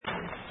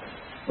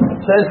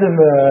says in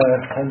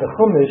the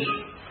Chumash,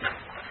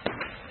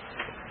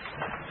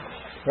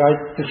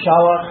 right, the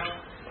Shalach,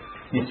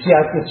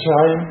 Yetziat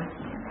Mitzrayim,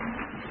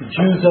 the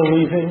Jews are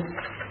leaving,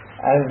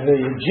 and the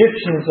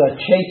Egyptians are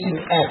chasing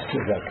after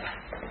them.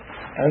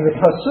 And the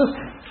Pasuk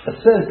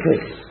says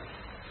this,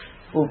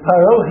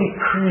 Paro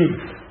hikriv.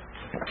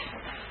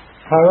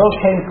 Paro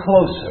came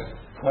closer.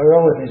 Paro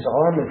with his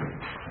army.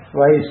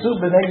 Vayisu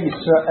b'nei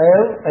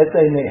Yisrael et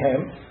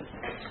einehem.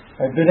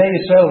 And b'nei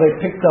Yisrael, they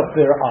picked up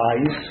their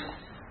eyes.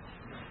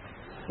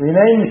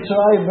 V'nei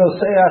Mitzrayim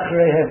nosei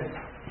achreihem.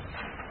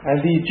 And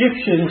the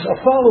Egyptians are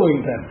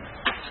following them.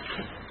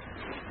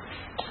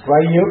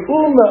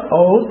 Vayiru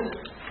ma'od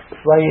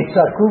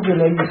vayitzaku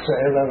b'nei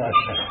Yisrael al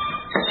Hashem.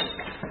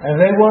 And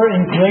they were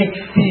in great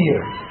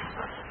fear.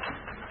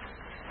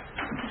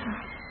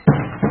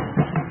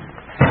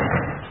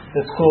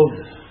 It's called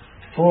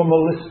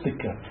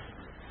formalistica.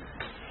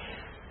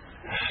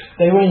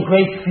 They were in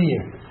great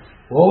fear.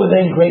 What were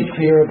they in great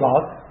fear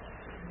about?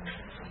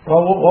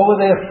 What were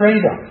they afraid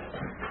of?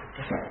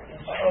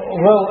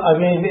 Well, I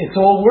mean, it's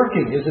all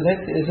working, isn't it?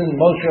 Isn't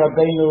Moshe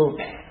Rabbeinu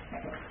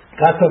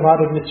got them out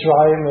of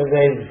Mitzrayim and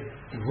they've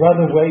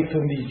run away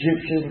from the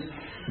Egyptians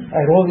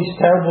and all these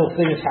terrible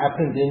things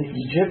happened in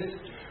Egypt?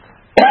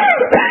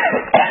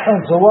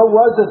 So what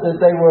was it that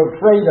they were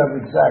afraid of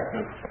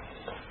exactly?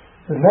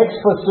 The next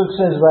pasuk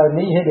says,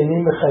 "Va'ani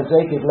hineni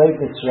mechazek et lev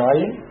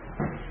Mitzrayim,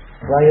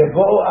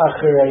 va'yavo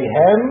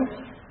achareihem."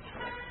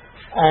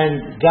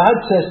 And God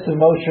says to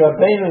Moshe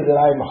Rabbeinu that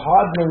I'm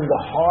hardening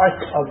the heart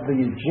of the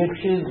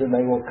Egyptians and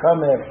they will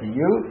come after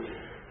you.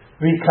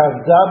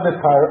 V'kavda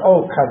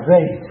b'paro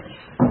kaved.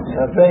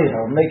 Kaved,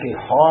 I'll make it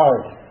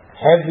hard,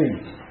 heavy.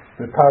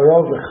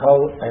 B'paro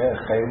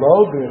v'chelo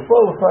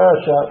v'chol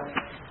v'farashat.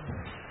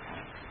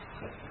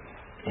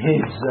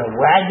 His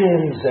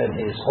wagons and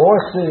his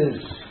horses,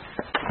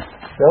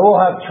 they'll all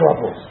have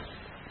trouble.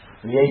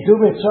 V'yedu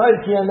Mitzrayim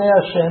ki yanei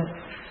Hashem.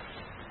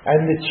 And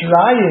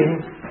Mitzrayim,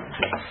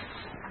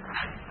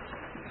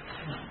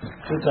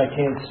 since I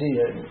can't see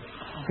it,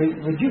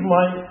 would you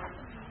mind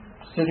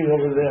sitting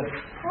over there?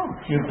 Oh.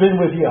 You've been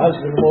with your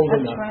husband long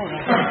enough.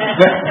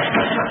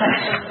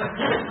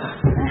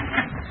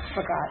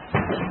 Forgot.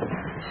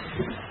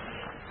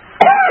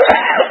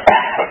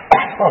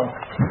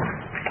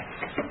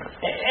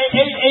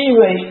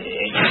 Anyway,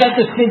 you got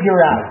to figure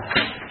out.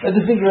 Like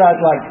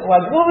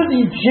what were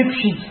the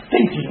Egyptians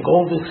thinking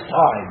all this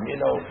time? You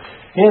know,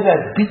 here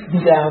they're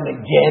beaten down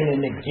again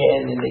and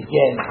again and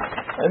again,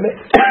 and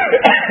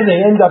they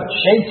end up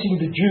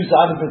chasing the Jews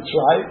out of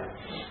Mitzrayim,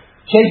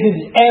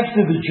 chasing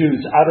after the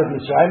Jews out of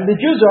Mitzrayim.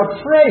 The Jews are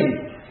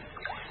afraid.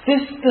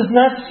 This does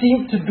not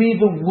seem to be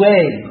the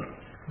way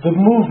the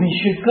movie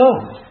should go.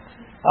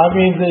 I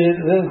mean,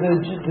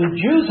 the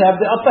Jews have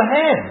the upper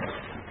hand.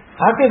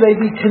 How can they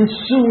be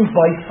consumed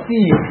by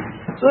fear?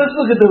 So let's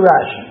look at the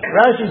Rashi.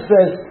 Rashi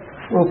says,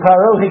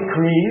 "Paro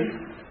hikriv,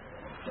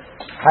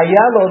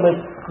 hayalo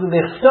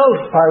lechsov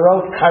paro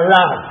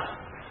karav."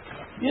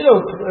 You know,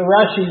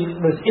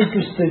 Rashi was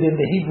interested in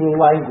the Hebrew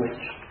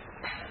language.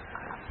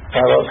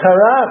 Paro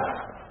karav,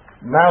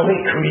 now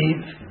hikriv.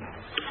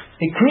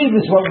 Hikriv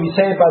is what we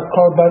say about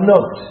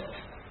korbanot.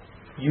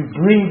 You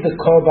bring the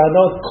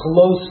korbanot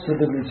close to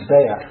the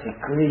mizbeach.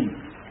 Hikriv.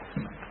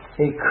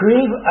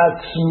 Hikriv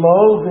atzmo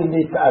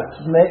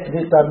v'nitamet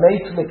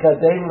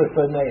lekadem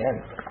lefaneihem.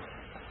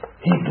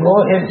 He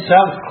brought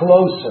himself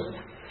closer.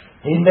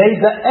 He made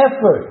the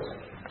effort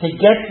to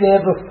get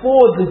there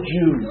before the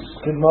Jews.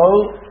 K'mo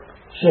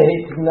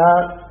shehitna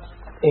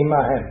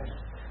imahem.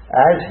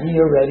 As he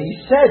already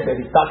said, that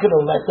he's not going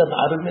to let them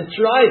out of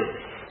Mitzrayim.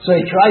 So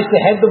he tries to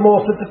head them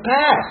off at the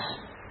pass.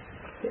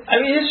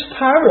 I mean, this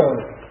Paro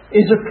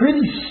is a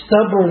pretty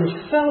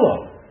stubborn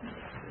fellow.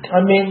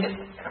 I mean,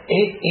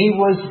 he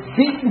was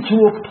beaten to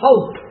a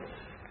pulp,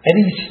 and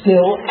he's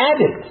still at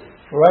it,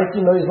 right?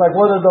 You know, he's like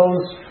one of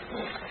those.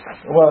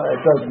 Well,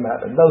 it doesn't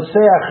matter.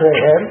 Nosei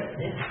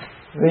achreihem,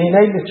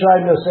 v'hinei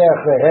Mitzrayim nosei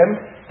achreihem.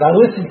 Now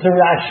listen to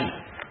Rashi.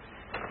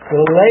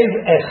 V'leiv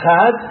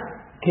echad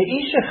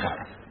ke'ish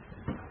echad.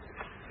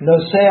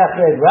 Nosei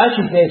achreihem.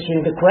 Rashi's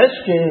answering the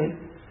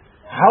question: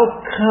 how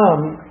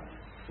come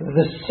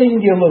the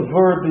singular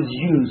verb is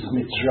used?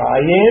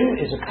 Mitzrayim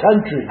is a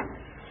country.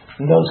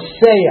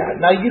 Nosea.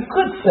 Now you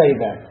could say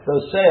that.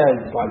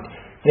 Nosea is like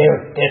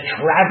they're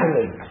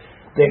traveling.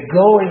 They're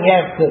going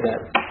after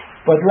them.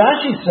 But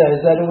Rashi says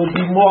that it would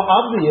be more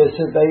obvious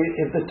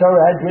if the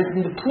Torah had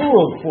written the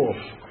plural form.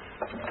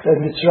 That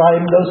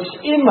Mitzrayim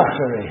nosim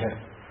achareihem.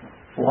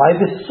 Why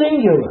the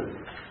singular?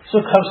 So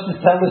it comes to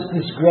tell us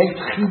this great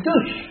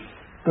chidush.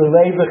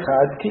 B'leiv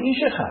echad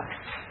k'ish echad.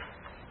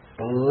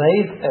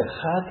 B'leiv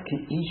echad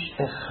k'ish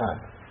echad.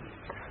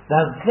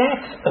 Now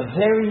that's a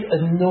very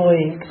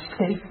annoying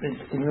statement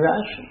in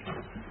Rashi.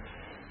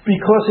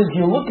 Because if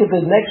you look at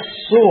the next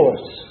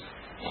source,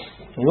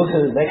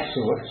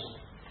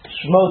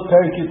 Shmot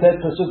Perek Yutet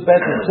Pasuk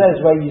Bet, it says,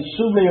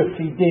 "Vayisu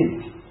me'Refidim,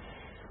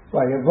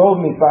 vayavo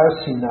midbar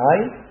Sinai,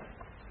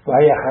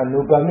 vayachanu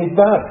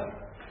b'midbar."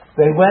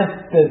 They went.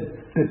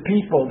 the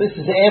people, this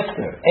is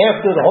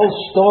after the whole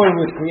story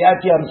with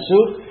Kriyat Yam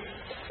Suf,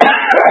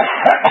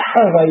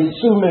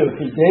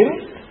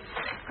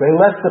 they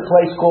left the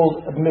place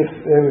called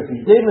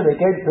Refidim, and they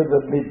came to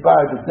the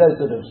Midbar, the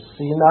desert of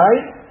Sinai,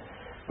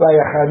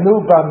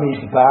 Vayachanu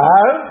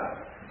Bamidbar,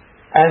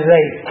 and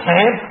they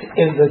camped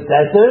in the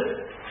desert,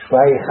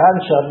 Vayichan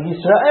Sham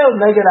Yisrael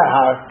Neged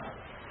Ahar,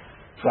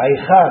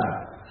 Vayichan,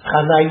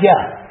 Chanaya,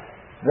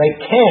 they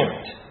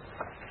camped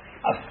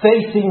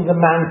facing the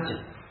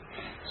mountain.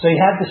 So you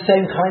have the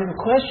same kind of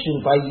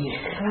question.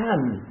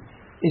 Vayichan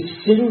is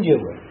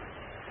singular.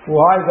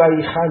 Why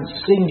Vayichan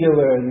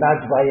singular and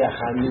not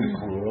Vayachanu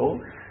plural?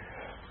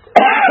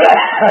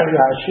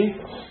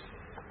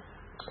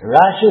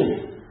 Rashi,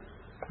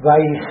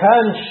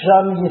 Vayichan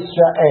Sham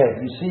Yisrael.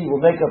 You see,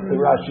 we'll make up the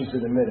Rashis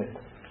in a minute.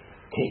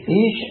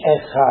 Ke'ish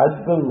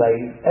echad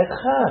b'leiv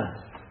echad.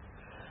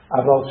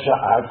 Aval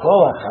sha'ar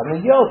kol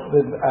hachanuyot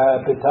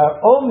b'tar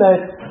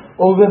omet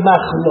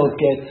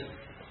u'v'machloket.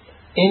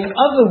 In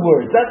other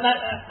words,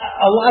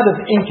 a lot of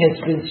ink has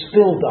been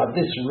spilled on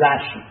this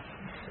Rashi.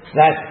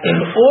 That in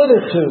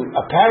order to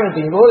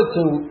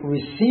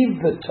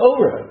receive the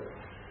Torah,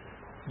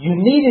 you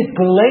needed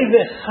b'leiv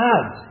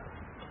echad.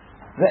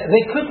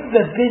 There couldn't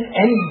have been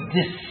any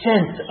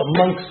dissent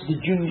amongst the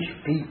Jewish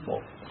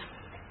people.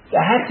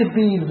 There had to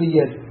be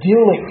the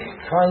idyllic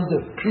kind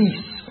of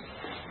peace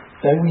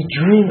that we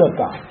dream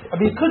about. I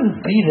mean, it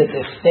couldn't be that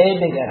they're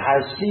standing at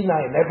Har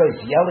Sinai and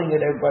everybody's yelling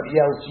at everybody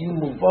else, you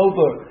move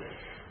over,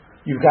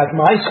 you've got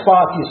my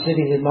spot, you're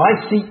sitting in my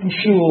seat in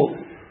shul,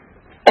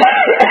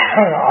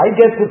 I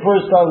get the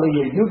first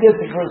aliyah, you get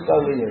the first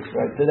aliyah,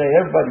 right? Today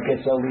everybody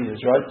gets aliyahs,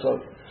 right? So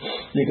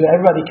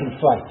everybody can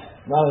fight.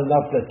 Not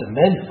enough that the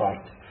men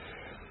fight.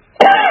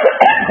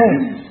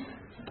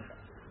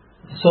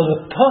 So the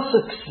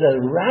pasuk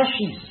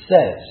Rashi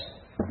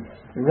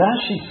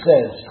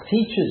says,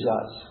 teaches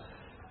us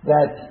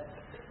that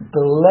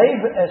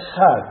b'leiv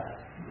echad,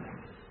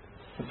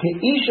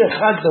 ke'ish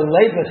echad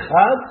b'leiv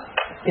echad,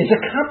 is a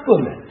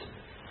compliment.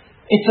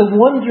 It's a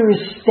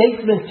wondrous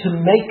statement to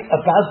make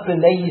about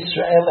Bnei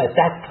Yisrael at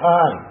that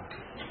time.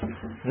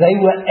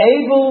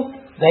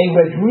 They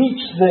had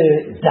reached the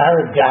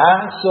dargah,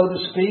 so to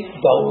speak,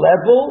 the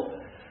level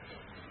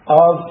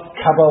of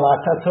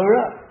Kabbalat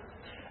HaTorah.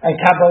 And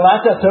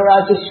Kabbalat HaTorah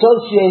is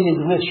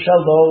associated with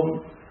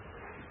shalom,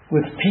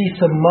 with peace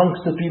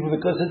amongst the people,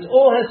 because it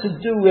all has to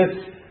do with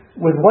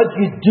what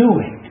you're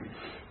doing.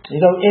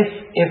 You know,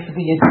 if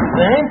the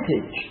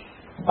advantage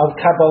of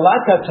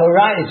Kabbalat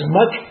HaTorah is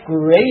much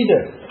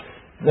greater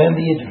than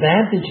the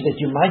advantage that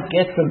you might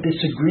get from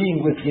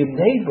disagreeing with your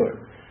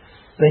neighbor,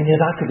 then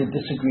you're not going to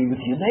disagree with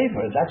your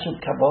neighbor. That's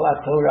what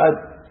Kabbalat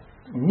Torah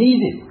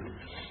needed.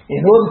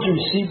 In order to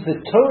receive the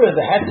Torah,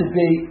 there had to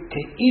be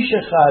ke'ish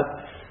echad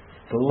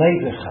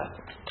b'leiv echad.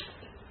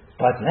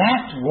 But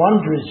that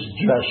wondrous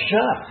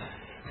drasha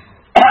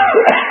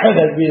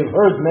that we have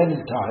heard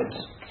many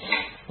times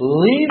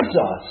leaves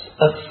us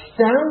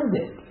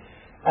astounded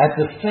at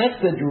the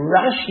fact that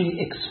Rashi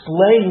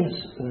explains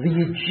the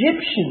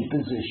Egyptian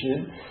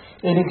position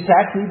in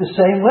exactly the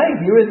same way.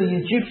 Here are the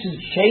Egyptians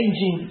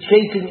chasing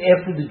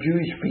after the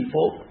Jewish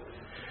people,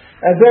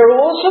 and they're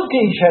also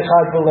ke'ish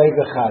echad b'leiv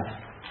echad.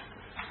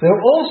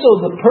 They're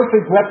also the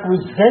perfect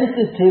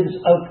representatives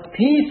of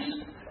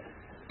peace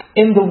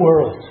in the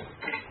world,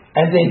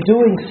 and they're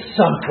doing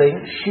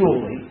something,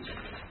 surely,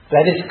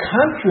 that is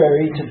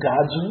contrary to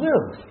God's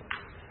will.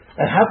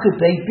 And how could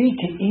they be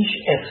ke'ish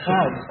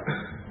echad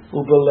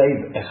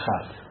u'b'leiv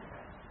echad?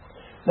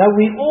 Now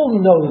we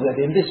all know that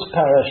in this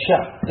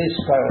parasha,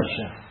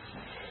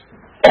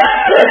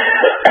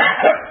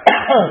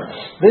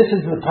 this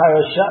is the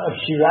parasha of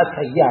Shirat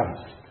Hayam,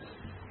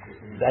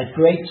 that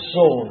great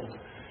song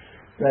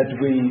that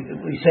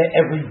we say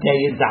every day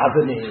in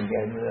davening,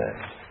 and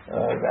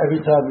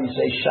every time we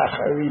say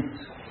Shacharit,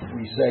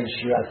 we say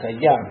Shirat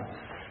Hayam.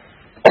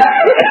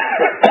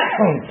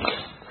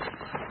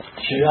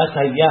 Shirat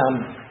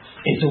Hayam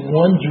is a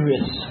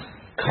wondrous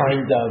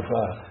kind of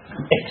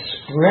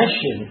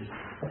expression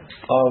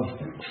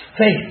of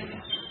faith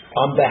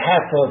on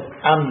behalf of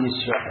Am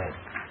Yisrael.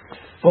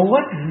 But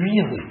what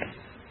really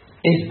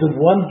is the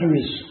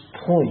wondrous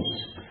point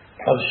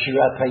of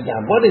Shirat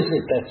Hayam? What is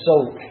it that's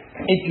so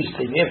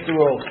interesting? After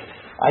all,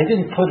 I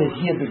didn't put it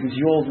here because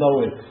you all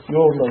know it. You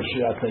all know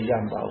Shirat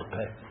Hayam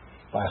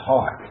by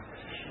heart.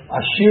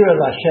 Ashir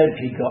Lashem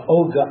ki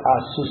ga'oga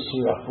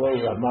asusur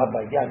rama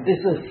bayam. This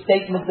is a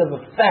statement of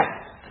a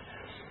fact.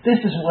 This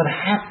is what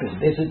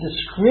happened. There's a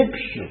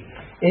description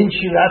in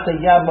Shirat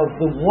Hayam of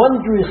the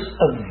wondrous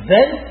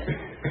event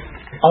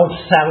of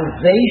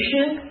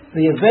salvation,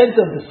 the event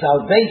of the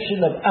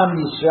salvation of Am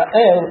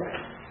Yisrael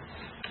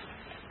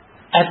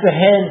at the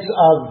hands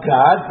of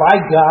God,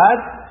 by God,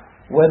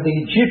 when the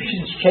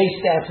Egyptians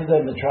chased after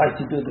them and tried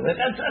to do them.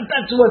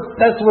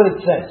 That's what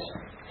it says.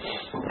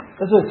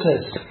 That's what it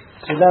says.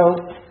 So now,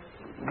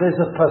 there's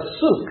a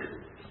pasuk.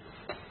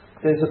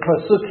 There's a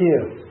pasuk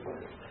here.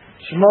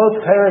 Shmot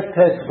Perek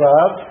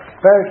Tetvav,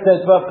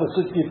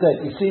 pasuk Yutet.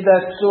 You see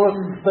that source,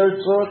 third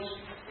source?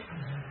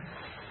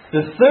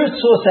 The third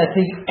source at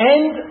the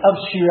end of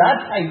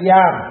Shirat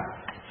Hayam,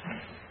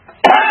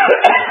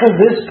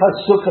 this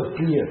pasuk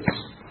appears,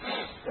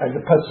 and the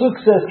pasuk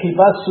says,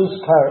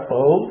 "Kivasus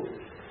Paro,"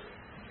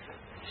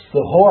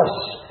 the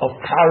horse of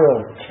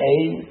Paro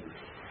came,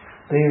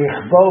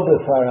 B'richbo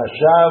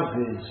b'farashav,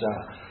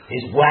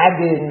 his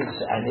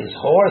wagons and his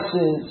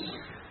horses,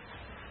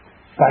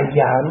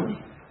 Vayam,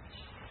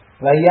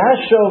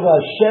 Vayashov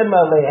Hashem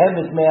alehem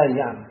et mei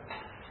hayam,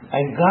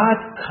 and God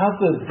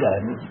covered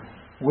them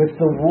with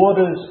the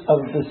waters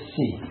of the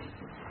sea.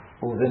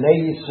 Uvenei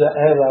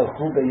Yisrael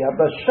alchu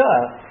b'yabasha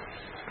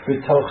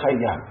b'toch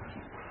hayam.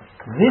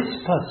 This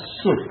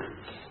pasuk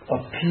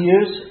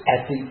appears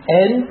at the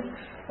end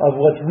of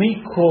what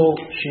we call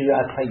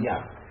Shirat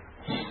Hayam.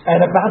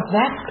 And about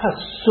that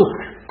pasuk,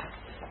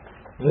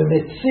 the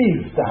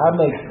Netziv, the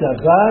Hamek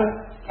Davar,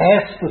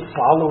 asks the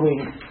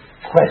following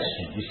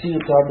question. You see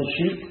it on the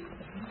sheet?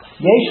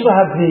 Yesh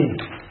lahavin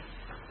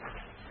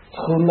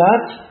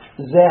tchunat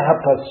zeh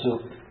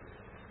hapasuk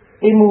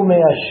imu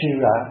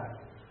me'ashira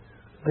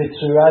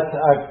b'tzurat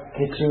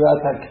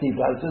haktiva. He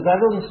says, I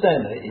don't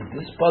understand. Is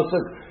this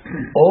pasuk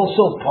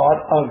also part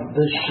of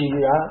the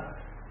shira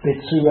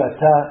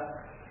b'tzurata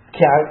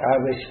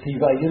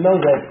k'aktiva? You know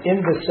that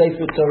in the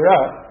Sefer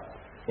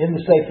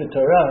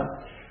Torah,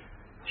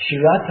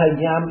 Shirat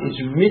Hayam is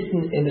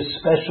written in a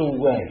special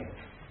way.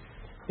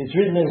 It's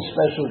written in a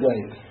special way.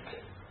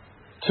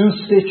 2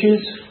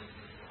 stitches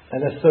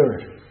and a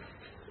third.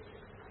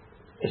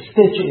 A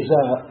stitch is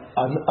an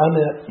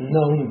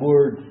unknown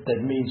word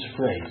that means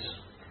phrase.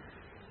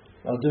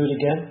 I'll do it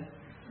again.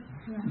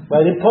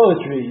 But in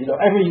poetry,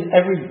 every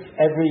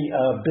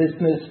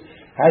business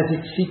has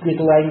its secret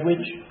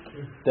language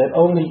that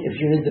only if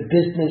you're in the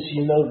business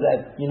you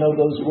know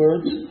those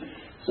words.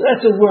 So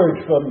that's a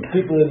word from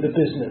people in the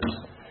business.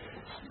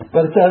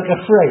 But it's like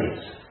a phrase.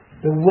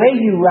 The way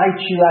you write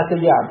Shirat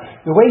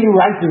Hayam, the way you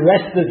write the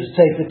rest of the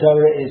Sefer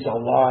Torah is a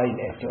line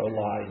after a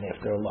line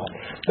after a line.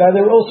 Now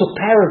there are also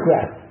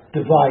paragraph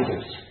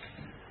dividers,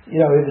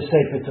 in the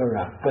Sefer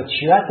Torah. But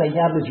Shirat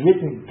Hayam is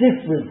written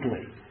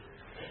differently.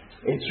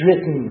 It's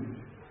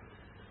written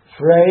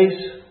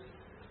phrase,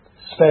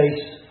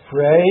 space,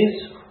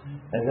 phrase,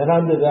 and then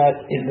under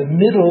that, in the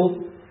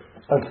middle,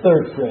 a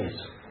third phrase.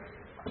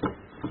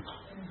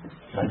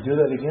 Can I do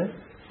that again?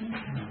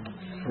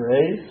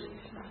 Phrase,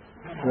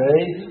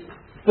 phrase,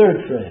 third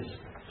phrase.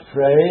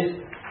 Phrase,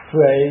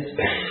 phrase,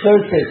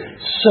 third phrase.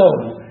 So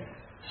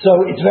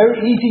it's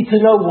very easy to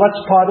know what's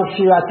part of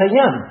Shirat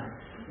Hayam.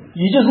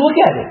 You just look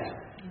at it.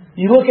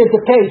 You look at the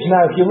page.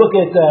 Now, if you look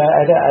at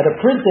a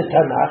printed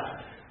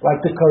Tanakh,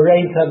 like the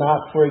Korean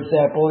Tanakh, for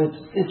example,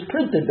 it's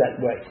printed that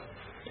way.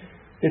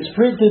 It's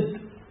printed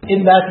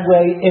in that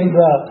way in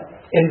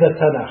the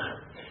Tanakh.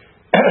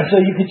 So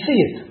you can see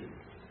it.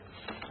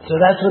 So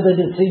that's what the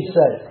Netziv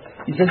says.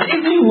 He says,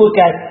 if you look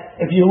at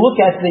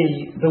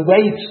the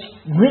way it's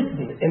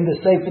written in the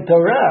Sefer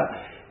Torah,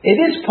 it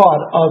is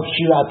part of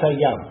Shirat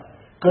Hayam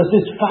because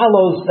it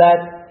follows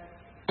that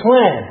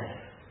plan: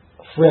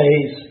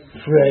 phrase,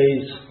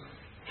 phrase,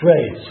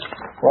 phrase.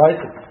 Right?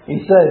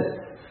 He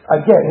says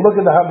again. Look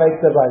at the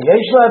Hamek Davar.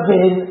 Yesh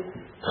lavin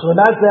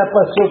tchunat zeh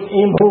pasuk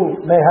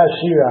imhu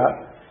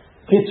mehashira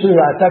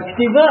kitzurat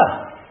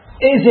haktiva.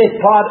 Is it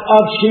part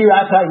of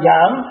Shirat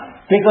Hayam?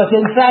 Because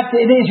in fact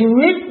it is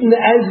written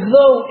as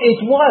though it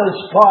was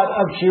part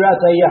of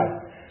Shirat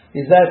Hayam.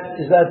 Is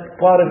that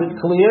part of it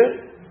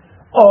clear?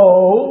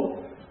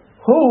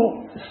 Who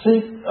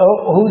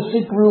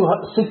sikru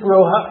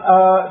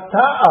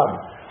ta'am?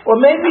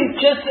 Or maybe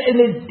just an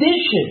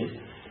addition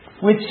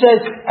which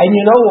says, and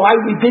you know why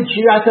we did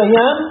Shirat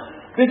Hayam?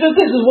 Because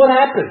this is what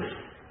happened.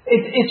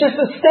 It's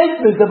just a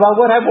statement about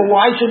what happened.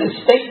 Why should a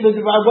statement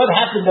about what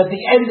happened at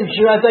the end of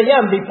Shirat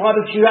Hayam be part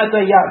of Shirat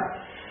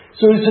Hayam?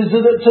 So he says,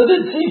 well,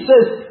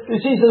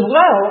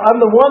 on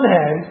the one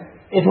hand,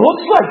 it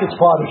looks like it's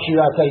part of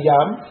Shirat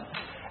Hayam,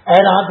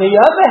 and on the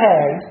other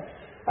hand,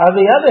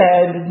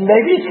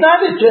 maybe it's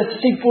not. It's just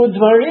Sipur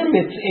Dvarim.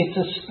 It's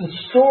the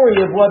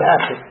story of what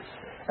happened.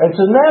 And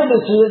so now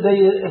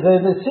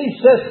the Netziv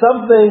says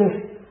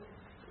something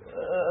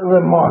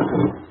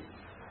remarkable.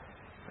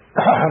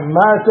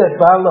 Ma'aseh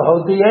Baal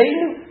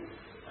Hodiyenu,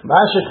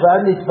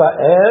 Ma'ashekvar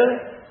Nitba'er,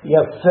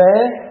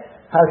 Yafeh,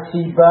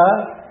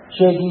 Hasiba,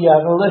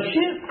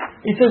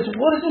 He says,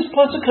 what is this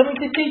pasuk coming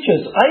to teach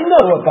us? I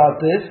know about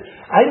this.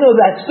 I know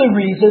that's the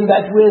reason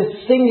that we're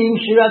singing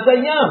Shirat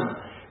Hayam.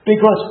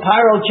 Because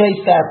Paro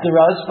chased after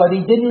us, but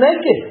he didn't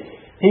make it.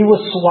 He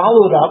was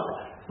swallowed up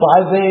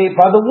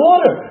by the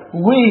water.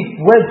 We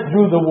went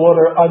through the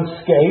water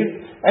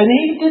unscathed, and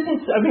he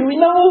didn't. We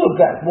know all of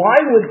that. Why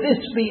would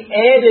this be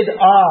added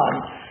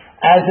on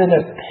as an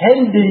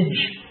appendage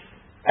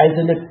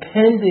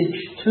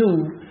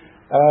to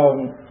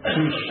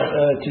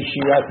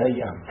Shirat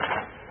Hayam?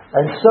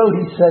 And so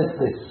he says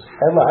this: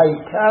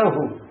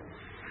 Elahikahu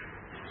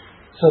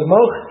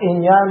Samoch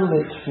inyan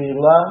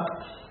litfila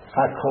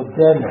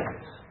hakodemet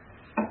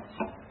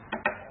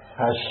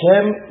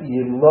Hashem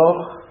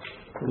yiloch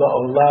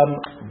laolam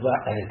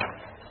va'ed.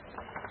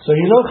 So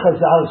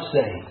Chazal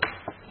say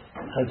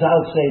Chazal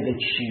say that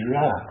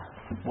Shirah,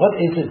 what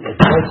is it that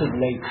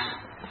designates?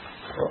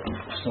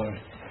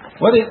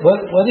 What is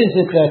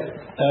it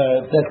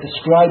that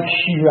describes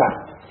Shirah?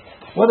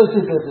 What is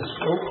it that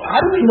describes? How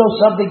do we know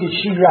something is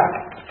Shirah?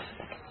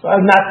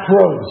 Not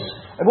prose.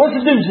 And what's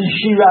the difference in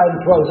Shirah and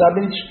prose? I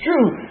mean, it's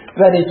true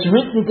that it's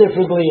written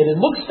differently and it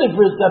looks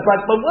different,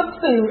 but what's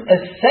the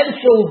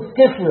essential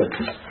difference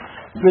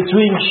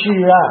between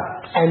Shirah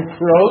and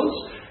prose?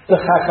 The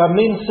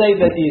Chachamim say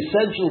that the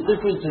essential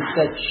difference is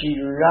that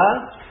Shirah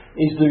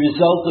is the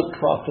result of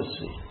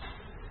prophecy.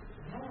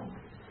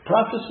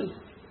 Prophecy.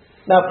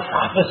 Now,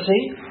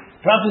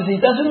 prophecy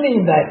doesn't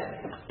mean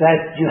that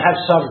you have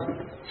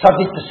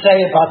something to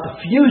say about the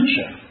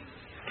future.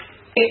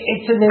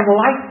 It's an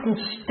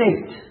enlightened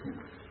state.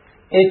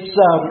 It's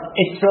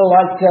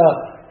like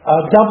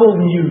a double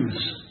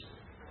muse.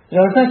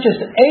 It's not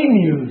just a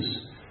muse,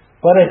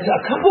 but it's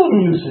a couple of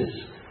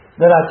muses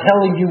that are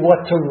telling you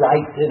what to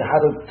write and how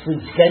to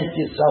present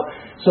yourself.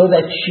 So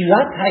that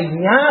Shirat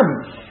Hayam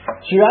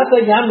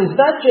is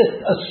not just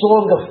a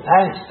song of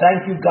thanks.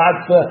 Thank you, God,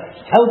 for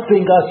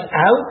helping us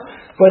out.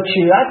 But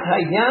Shirat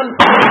Hayam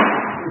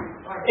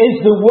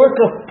is the work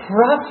of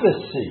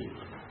prophecy.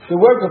 The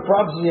work of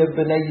prophecy of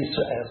Bnei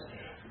Yisrael.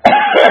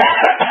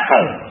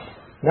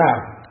 Now,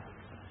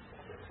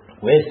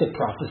 where's the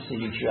prophecy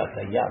in Shirat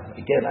Hayam?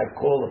 Again, I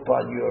call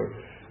upon your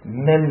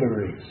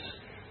memories.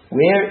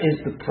 Where is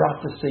the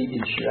prophecy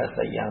in Shirat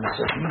Hayam?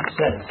 So he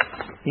says,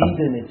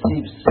 Eden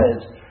Netziv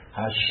says,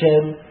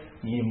 Hashem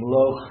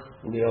Yimloch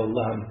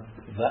Leolam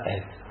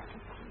Va'ed.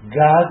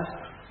 God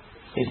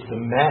is the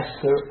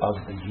master of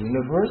the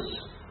universe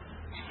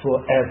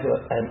forever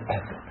and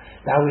ever.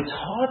 Now it's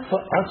hard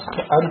for us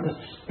to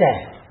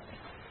understand,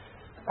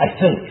 I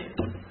think.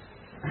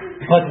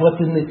 But what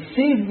the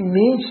Netziv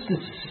means to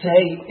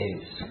say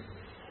is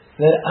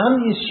that Am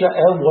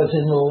Yisrael was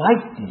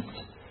enlightened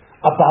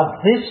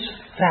about this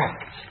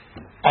fact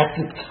at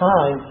the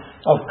time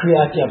of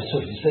Kriyat Yam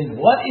Suf. You say,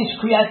 what is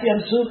Kriyat Yam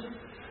Suf?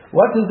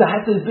 What does there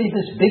have to be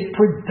this big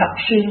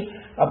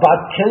production about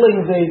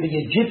killing the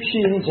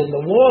Egyptians and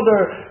the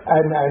water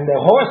and the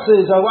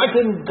horses? Or why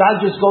couldn't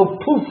God just go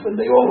poof and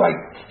they all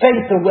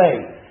faint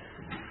away?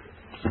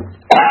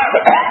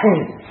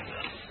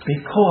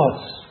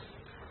 Because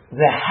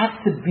there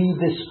had to be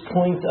this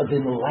point of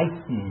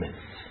enlightenment.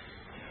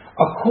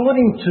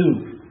 According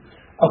to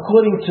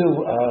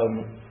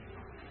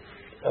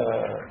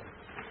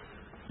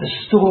the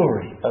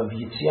story of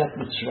Yetziat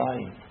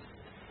Mitzrayim,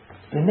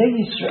 Bnei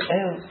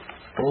Yisrael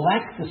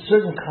lacked a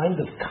certain kind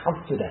of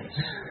confidence.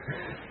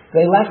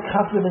 They lacked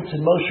confidence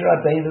in Moshe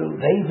Rabbeinu.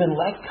 They even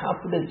lacked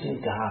confidence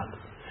in God.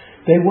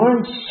 They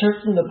weren't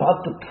certain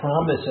about the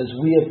promise, as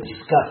we have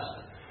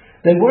discussed.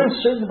 They weren't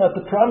certain about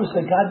the promise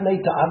that God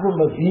made to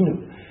Avram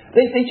Avinu.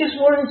 They just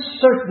weren't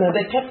certain.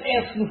 They kept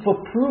asking for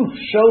proof.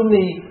 Show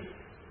me,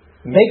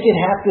 make it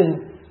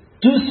happen,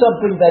 do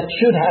something that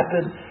should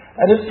happen.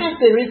 And in fact,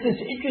 there is this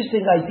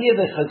interesting idea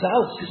that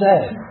Chazal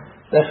said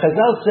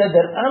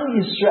that Am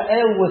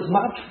Yisrael was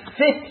not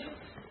fit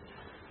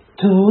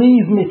to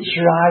leave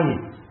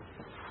Mitzrayim.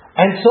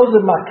 And so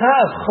the Makah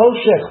of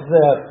Choshech,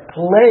 the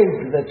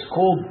plague that's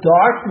called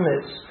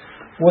darkness,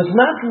 was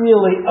not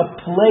really a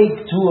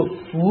plague to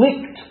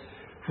afflict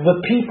the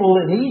people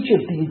in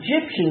Egypt, the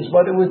Egyptians,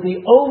 but it was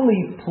the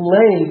only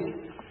plague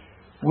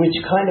which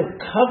kind of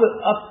covered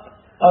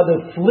up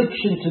an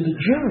affliction to the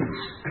Jews.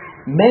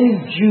 Many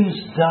Jews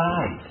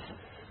died.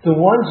 The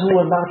ones who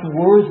were not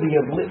worthy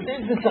of living.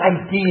 There's this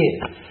idea.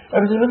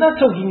 We're not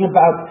talking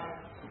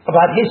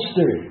about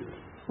history.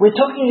 We're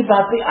talking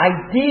about the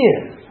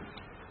idea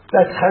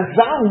that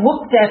Chazal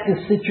looked at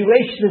the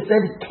situation and said,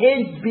 it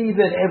can't be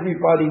that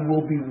everybody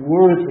will be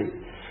worthy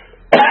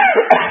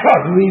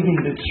of leaving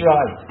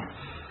Mitzrayim.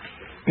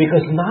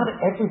 Because not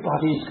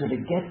everybody is going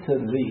to get to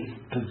the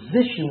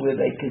position where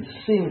they can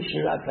sing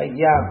Shirat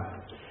Hayam,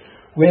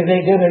 where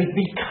they're going to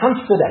be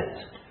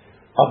confident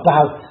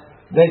about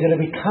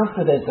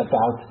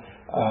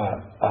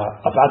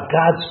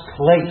God's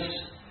place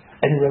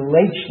and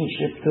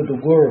relationship to the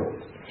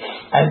world.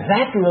 And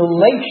that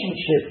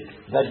relationship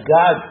that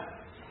God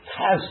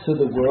has to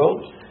the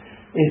world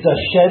is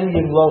Hashem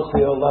Yimloch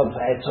Leolam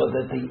Va'ed. So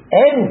that the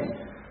end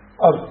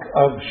of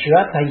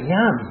Shirat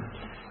Hayam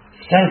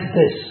says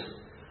this.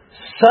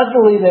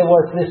 Suddenly there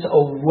was this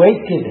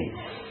awakening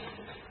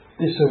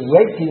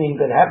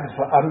that happened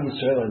for Am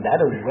Yisrael, and that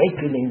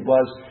awakening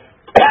was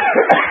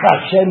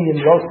Hashem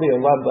Yimloch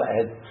Leolam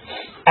Va'ed.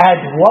 And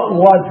what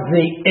was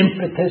the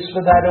impetus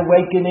for that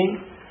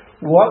awakening?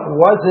 What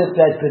was it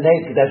that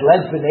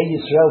led Bnei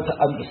Yisrael to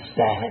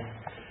understand?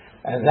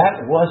 And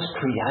that was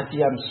Kriyat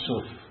Yam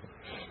Suf.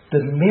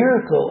 The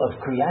miracle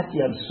of Kriyat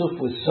Yam Suf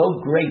was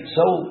so great,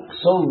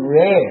 so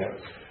rare,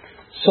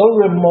 so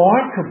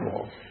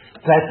remarkable,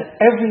 that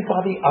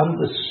everybody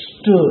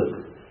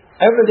understood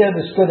at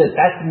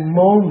that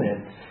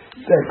moment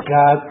that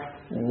God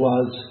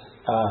was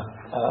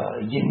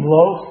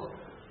Yimloch,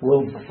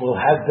 will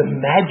have the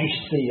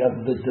majesty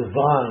of the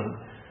divine,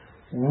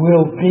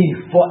 will be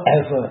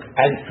forever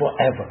and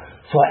forever.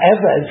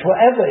 Forever and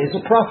forever is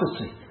a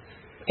prophecy.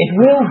 It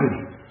will be,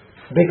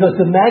 because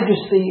the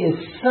majesty is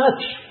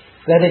such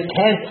that it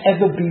can't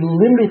ever be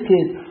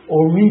limited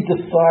or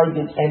redefined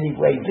in any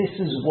way. This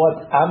is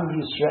what Am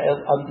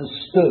Yisrael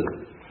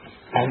understood.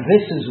 And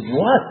this is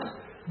what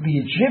the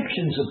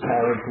Egyptians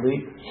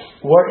apparently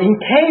were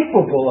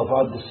incapable of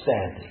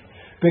understanding.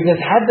 Because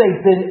had they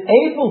been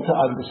able to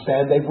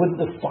understand, they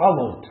wouldn't have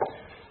followed.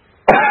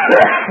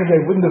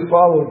 They wouldn't have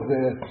followed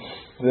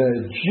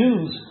the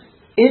Jews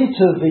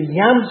into the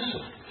Yam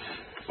Suf.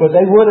 But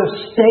they would have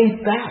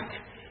stayed back.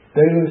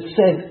 They would have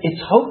said,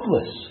 it's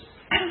hopeless.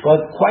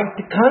 But quite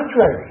the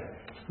contrary.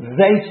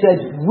 They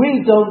said,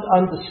 we don't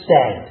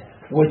understand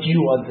what you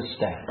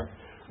understand.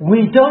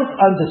 We don't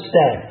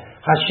understand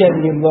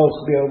Hashem Yimloch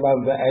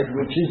B'Olam V'Ed,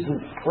 which is the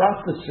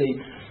prophecy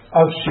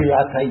of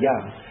Shirat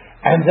Hayam.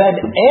 And then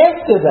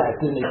after that,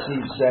 the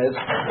Nitziv says,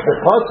 the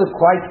pasuk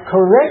quite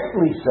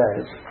correctly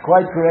says,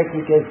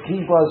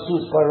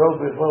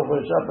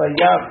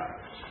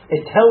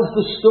 it tells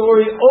the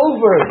story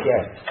over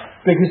again.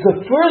 Because the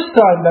first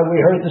time that we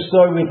heard the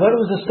story, we thought it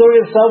was a story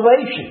of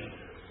salvation,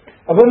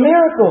 of a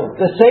miracle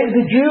that saved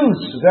the Jews.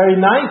 Very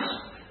nice.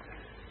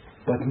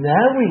 But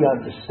now we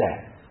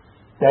understand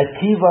that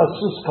Kiva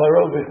Sus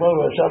Paro B'Chol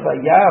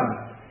Hayam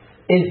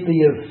is the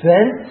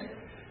event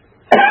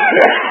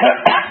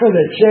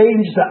that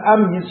changed the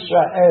Am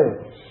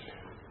Yisrael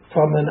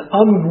from an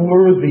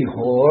unworthy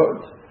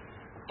horde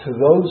to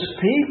those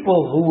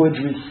people who would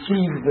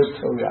receive the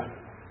Torah.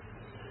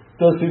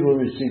 Those people who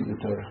receive the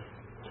Torah.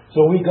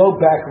 So we go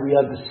back, we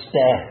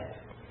understand.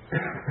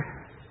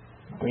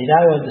 We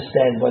now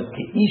understand what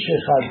Ki'ish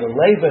Echad, the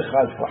Lev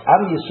Echad for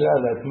Am Yisrael,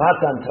 that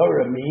Matan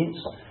Torah means.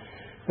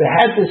 They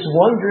had this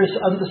wondrous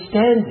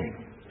understanding.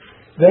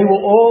 They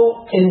were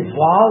all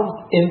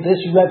involved in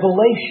this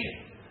revelation.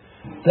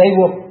 They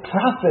were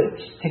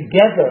prophets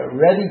together,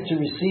 ready to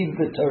receive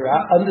the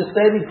Torah,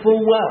 understanding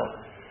full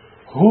well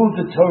who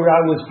the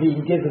Torah was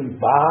being given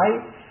by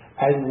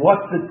and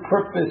what the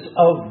purpose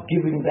of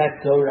giving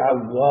that Torah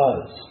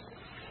was.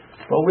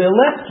 But we're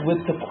left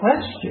with the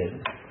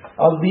question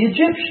of the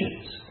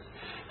Egyptians.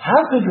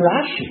 How could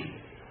Rashi,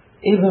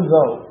 even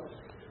though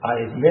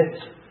I admit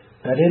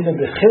that in the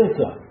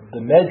Mechilta,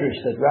 the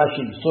Medrash that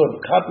Rashi sort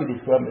of copied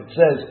it from, it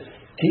says,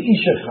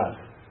 Ki'ish Echad.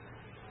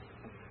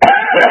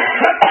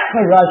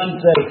 Rashi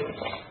says,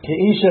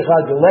 Ki'ish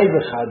Echad, Lev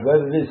Echad,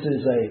 whether this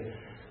is a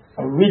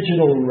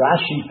original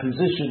Rashi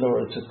position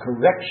or it's a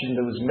correction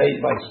that was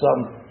made by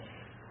some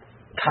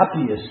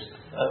copyist,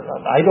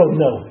 I don't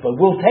know, but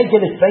we'll take it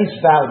at face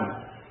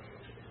value.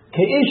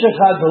 Ki'ish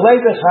Echad,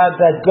 Lev Echad,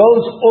 that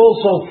goes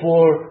also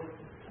for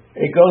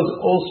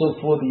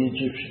the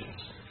Egyptians.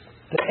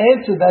 To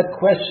answer that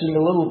question a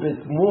little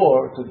bit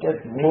more, to get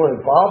more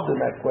involved in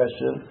that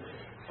question,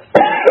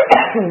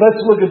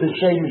 let's look at the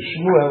Shem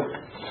Shmuel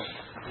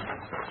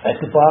at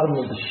the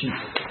bottom of the sheet.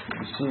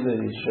 You see the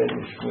Shem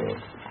Shmuel.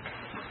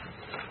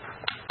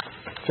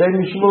 Shem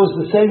Shmuel is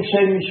the same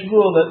Shem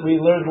Shmuel that we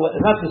learned,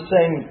 not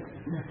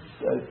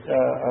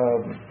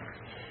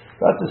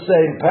the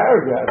same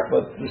paragraph,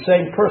 but the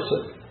same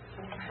person.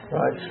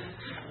 Right?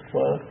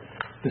 Well,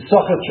 the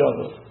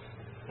Sochatchava.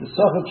 The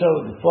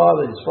Sochatchava,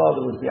 his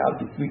father was the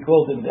Avdi, we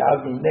called him the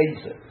Avdi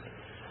Nezer.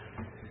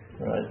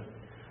 Right?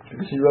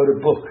 Because he wrote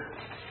a book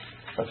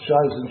of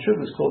Shas and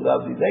Shuvas called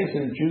Avdi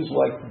Nezer, and Jews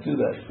like to do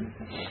that.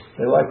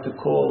 They like to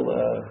call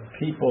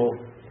people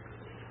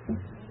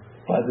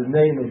by the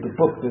name of the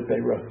book that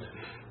they wrote.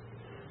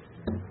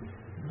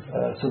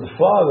 So the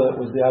father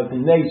was the Avdi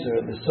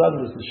Nezer, and the son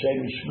was the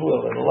Shemi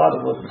Shmuel, and a lot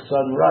of what the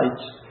son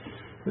writes,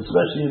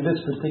 especially in this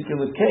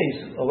particular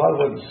case, a lot of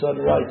what the son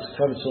writes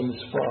comes from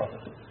his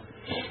father.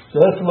 So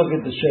let's look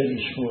at the Shemi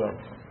Shmuel.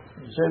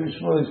 The Shemi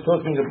Shmuel is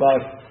talking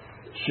about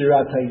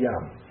Shirat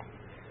Hayam.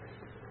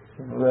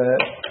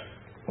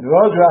 He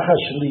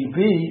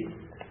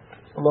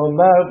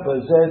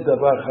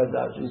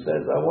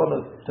says, I want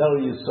to tell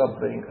you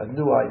something, a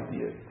new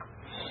idea.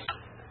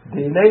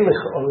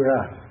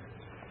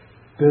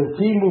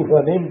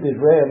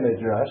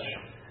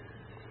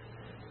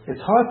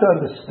 It's hard to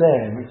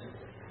understand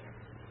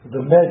the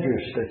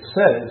Medrash that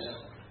says,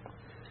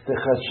 the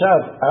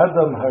Chashav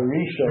Adam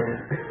Harishon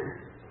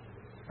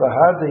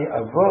Bahadi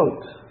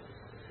Avot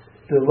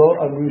Delo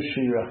Amru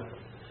Shira.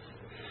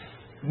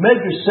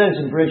 Medrash says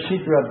in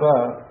Breshit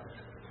Rabbah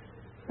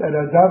that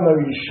Adam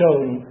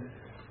Harishon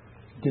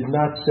did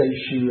not say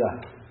Shira,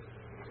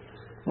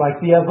 like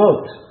the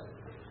Avot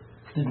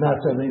did not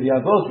say. The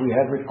Avot we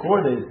have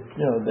recorded,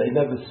 they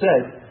never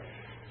said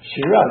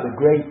Shira, the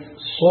great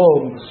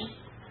songs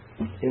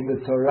in the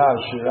Torah,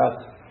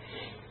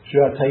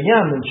 Shirat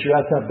Hayam and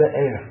Shirat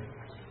HaBe'er.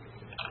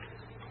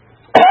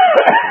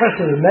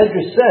 So the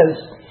Medrash says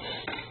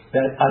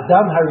that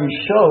Adam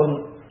Harishon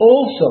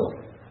also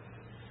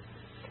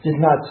did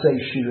not say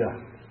Shira.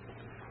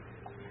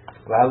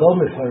 V'alo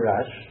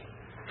mefarash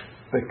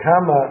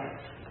bekama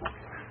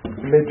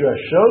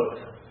midrashot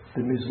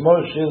the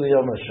Mizmor Shel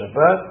Yom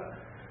HaShabbat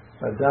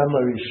Adam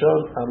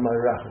Harishon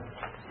Amarahu.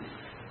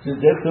 So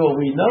therefore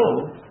we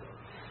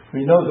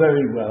know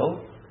very well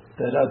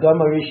that Adam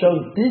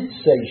Harishon did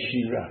say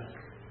Shira.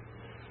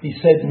 he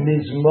said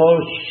Mizmor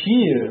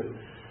Shir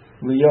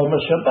Liyom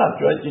HaShabbat,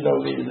 right? You know,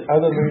 the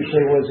other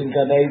Moshe was in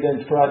Gan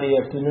Eden Friday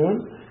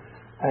afternoon,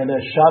 and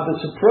as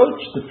Shabbos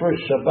approached, the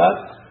first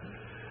Shabbat,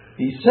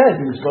 he said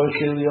Mizmor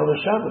Shir Liyom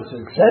HaShabbat.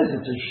 It says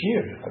it's a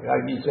Shir. How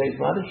can you say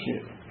it's not a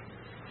Shir?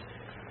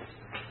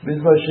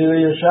 Mizmor Shir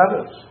Liyom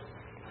HaShabbat.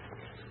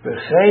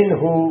 V'chein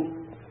hu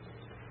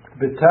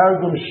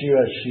B'targum Shir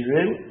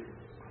HaShirim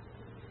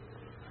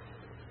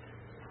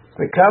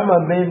וכמה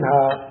מן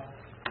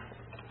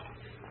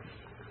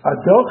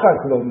הדוחק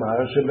לומר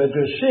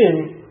שמדרשים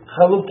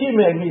חלוקים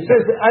מהם. He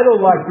says, I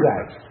don't like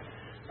that.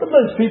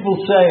 Sometimes people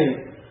say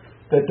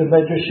that the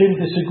Medrashim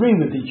disagree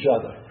with each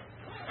other.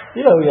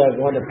 You know, you have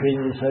one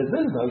opinion says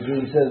this, another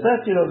opinion says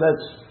that. You know,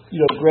 that's,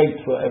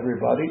 great for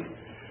everybody.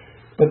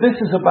 But this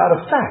is about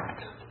a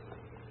fact.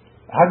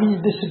 How do you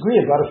disagree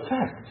about a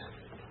fact?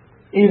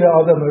 Either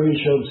Adam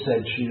Arishon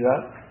said Shira,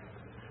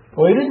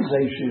 or he didn't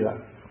say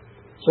Shira.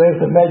 So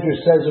if the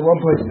Medrash says in one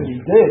place that he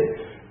did,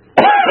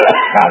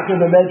 how can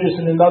the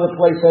Medrash in another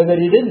place say that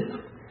he didn't?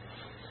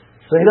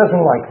 So he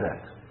doesn't like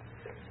that.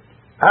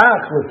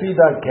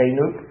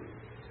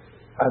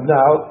 And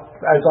now,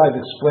 as I've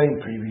explained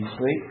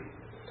previously,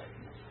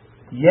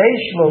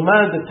 Yesh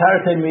lomar de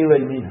Tarte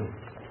Milei Minu.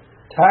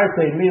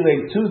 Tarte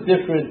Milei, two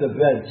different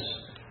events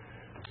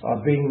are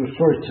being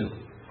referred to,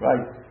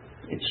 right?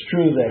 It's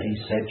true that he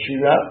said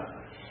Shira,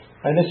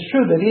 and it's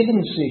true that he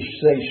didn't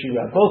say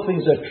Shira. Both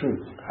things are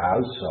true.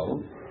 How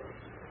so?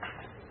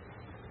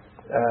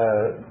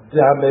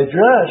 The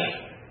Medrash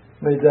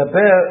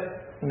medaber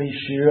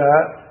mishira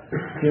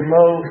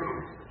kimo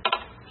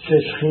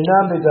sheshchina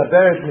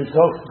medaberet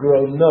mitoch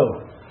grono.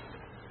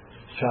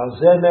 Shal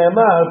ze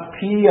ne'emar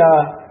pia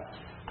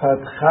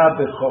patcha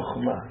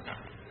bechokhma.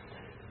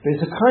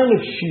 There's a kind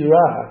of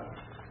shira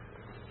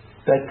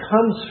that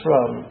comes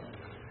from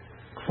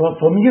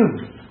you,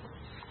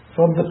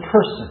 from the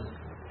person.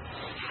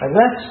 And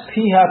that's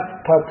Piha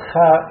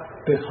Patcha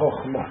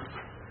B'Chochma.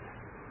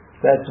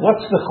 That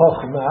what's the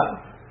Chochma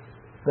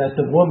that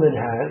the woman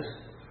has?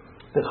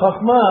 The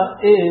Chochma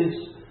is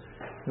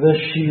the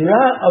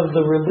Shira of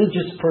the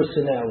religious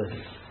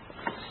personality.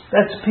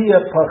 That's Piha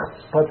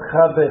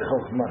Patcha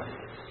B'Chochma.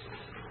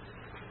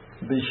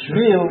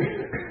 B'shvil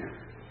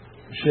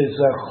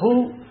shezachu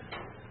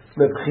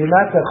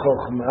lebchinat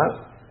HaChochma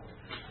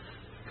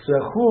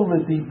zachu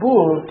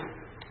l'dibur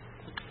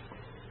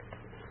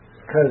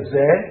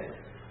kazeh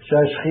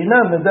Shashchina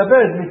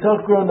medaberet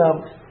mitoch gronam.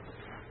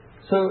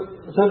 So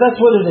that's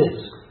what it is.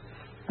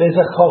 There's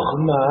a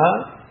chokhmah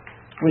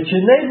which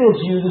enables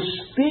you to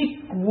speak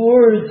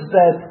words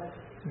that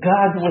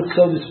God would,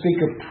 so to speak,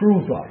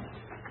 approve of.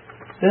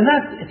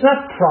 It's not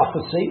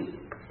prophecy,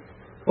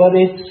 but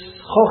it's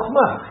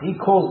chokhmah. He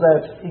calls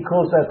that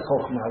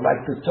chokhmah,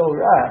 like the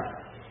Torah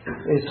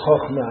is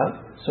chokhmah.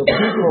 So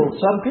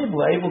some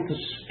people are able to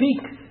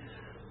speak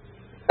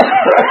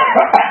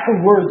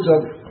words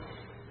of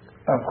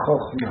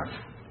chokhmah.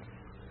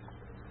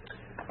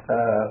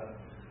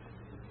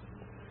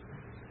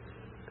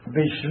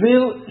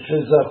 Bishvil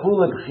shezachu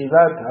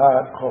lebchilat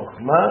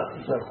ha-chokhmah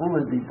zachu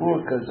ledibur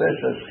kazeh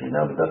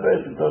shashchina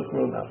medaberet mitoch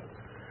gronam.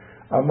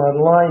 I'm on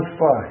line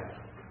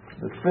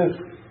 5, the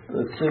 5th,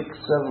 the 6th,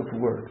 7th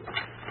word.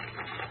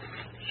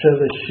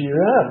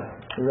 Sheleshira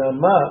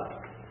Rama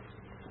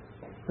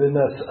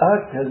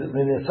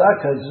v'nes'a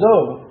kazo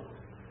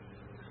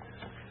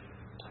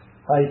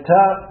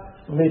hayta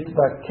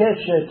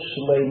מתבקשת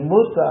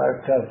שלימות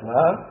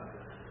ההרכבה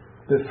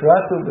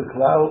בפרט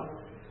ובכלל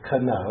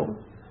כנ"ל,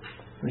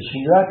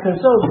 ושירה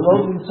כזאת לא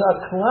נמצא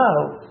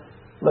כלל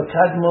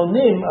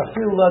לקדמונים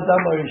אפילו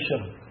לאדם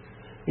הראשון.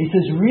 He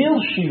says real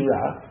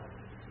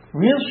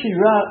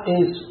shira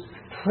is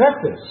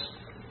preface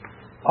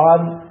on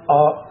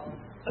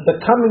the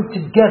coming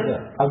together,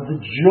 of the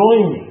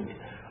joining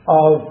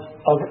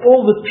of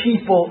all the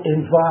people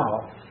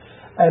involved.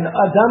 And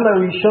Adam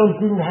HaRishon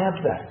didn't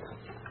have that.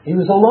 He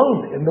was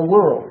alone in the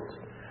world.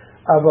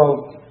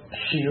 About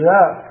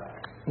Shira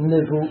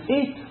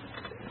Nevu'it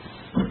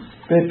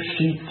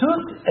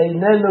Bepshitut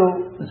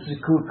Einenu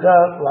Zikuka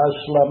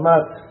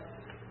Lashlamat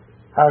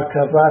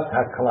Harkavat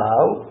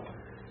HaKlal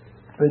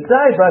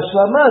B'dai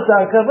B'ashlamat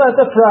Harkavat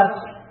HaPrat.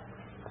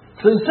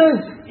 So he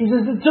says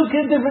there are two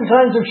different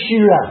kinds of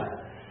Shira.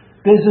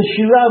 There's a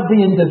Shira of the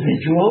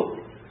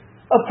individual.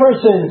 A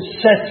person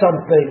says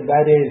something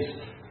that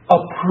is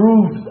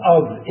approved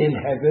of in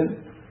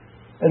heaven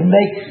and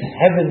makes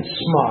heaven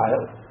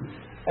smile.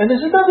 And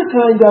there's another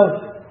kind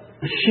of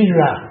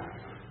Shira,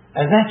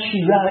 and that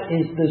Shira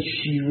is the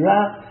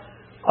Shira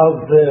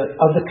of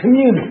the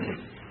community,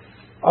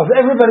 of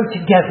everybody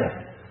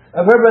together,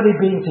 of everybody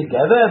being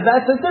together, and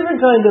that's a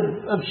different kind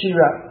of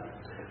Shira.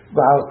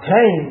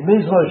 V'alkein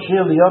mizmor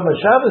shir liyom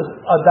HaShabbat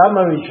Adam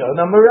HaRishon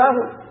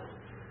Amarahu.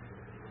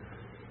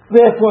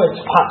 Therefore,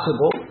 it's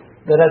possible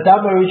that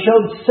Adam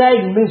HaRishon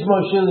sang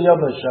mizmor shir liyom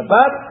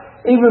HaShabbat,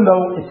 even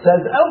though it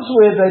says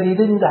elsewhere that he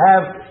didn't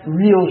have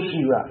real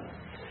Shira.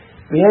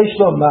 V'yesh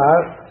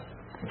lomar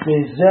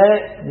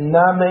v'zeh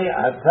name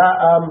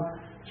ata'am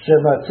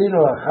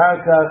shematzinu achar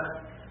kach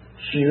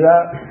Shira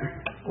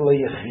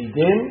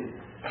ליחידים,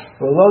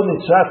 ולא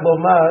נצטרך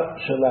לומר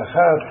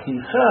שלאחר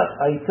פתיחה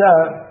הייתה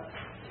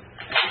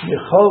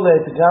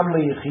יכולת גם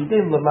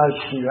ליחידים לומר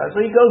שירה. So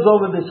he goes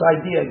over this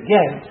idea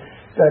again,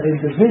 that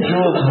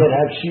individuals can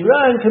have shira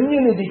and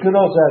community can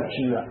also have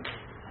shira.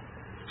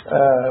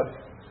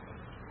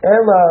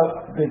 אלא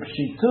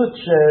בפשיטות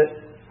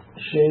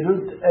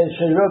שירות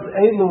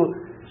אלו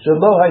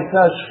שלא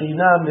הייתה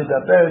שכינה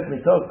מדברת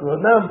מתוך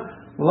גרונם,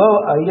 לא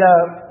היה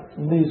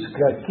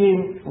נזקקים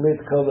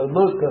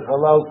להתכללות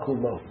בחלל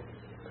כולו.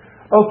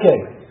 Okay,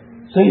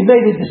 so he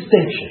made a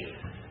distinction.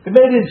 He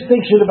made a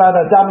distinction about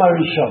Adam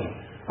HaRishon.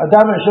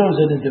 Adam HaRishon is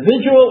an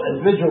individual.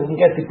 Individual can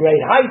get to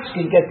great heights,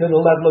 can get to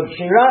the level of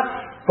Shira,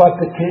 but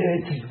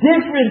it's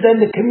different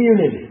than the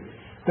community.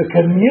 The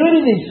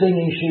community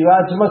singing Shira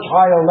is a much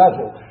higher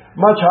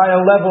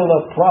level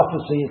of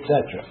prophecy,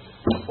 etc.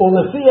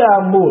 Ulefia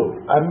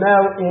Amur, I'm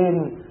now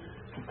in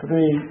 3,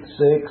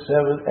 6,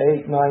 7,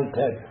 8, 9,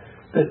 10.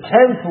 The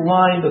 10th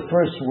line, the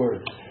first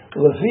word.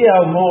 Ulefia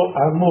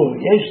Amur,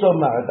 Yesh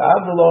Lomar,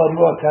 Avlo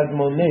Amur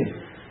Kadmonim,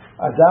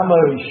 Adam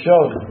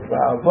HaRishon,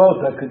 Va'avot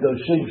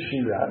HaKadoshim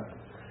Shira,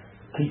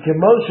 Ki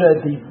Kemoshe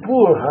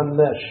Dibur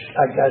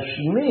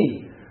HaGashmi,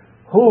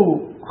 Hu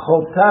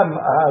Chotam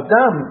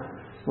Adam,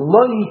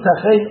 Lo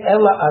Yitachen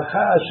Ela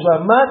Acha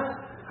Ashramat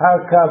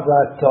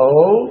Hakavato,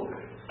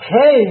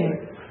 came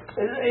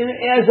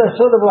as a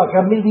sort of like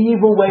a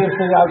medieval way of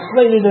saying, I'll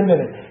explain in a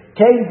minute.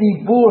 Came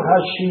Dibur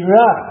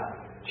HaShira,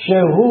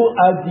 Shehu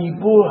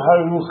Adibur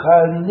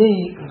HaRuchani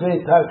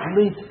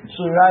V'Tachlit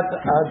Tzurat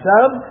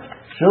Adam,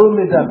 Shehu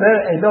Medaber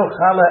Eno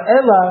Chala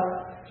Ela,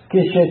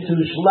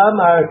 Kishetushlam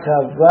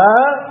Arkava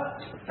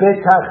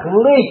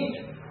V'Tachlit,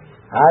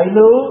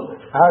 Hainu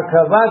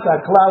Arkavat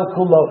Aklal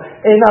Kulo.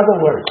 In other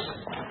words,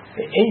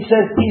 he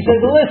says,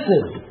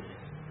 listen,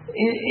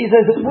 he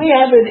says, we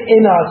have it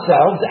in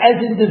ourselves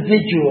as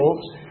individuals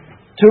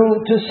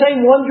to say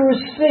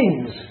wondrous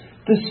things,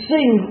 to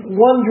sing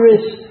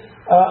wondrous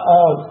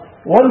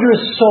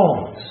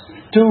songs,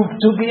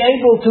 to be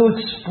able to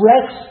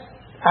express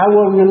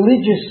our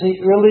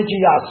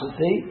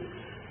religiosity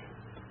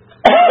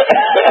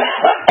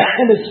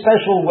in a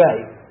special way.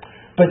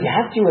 But you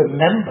have to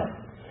remember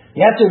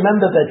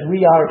that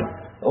we are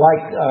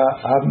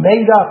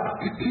made up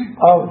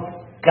of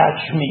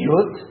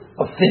gashmiyut,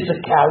 of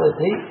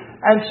physicality,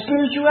 and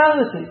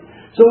spirituality.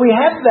 So we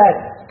have that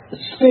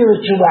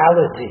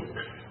spirituality.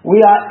 We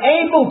are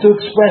able to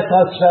express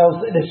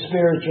ourselves in a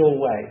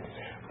spiritual way.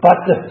 But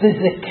the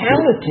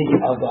physicality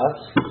of us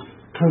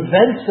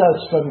prevents us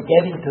from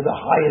getting to the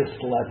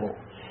highest level.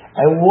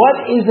 And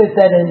what is it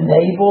that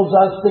enables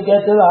us to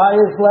get to the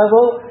highest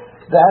level?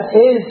 That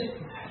is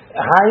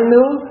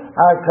Hainu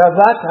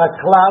Harkavat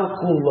HaKlal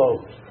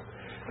Kulo.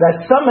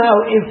 That somehow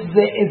if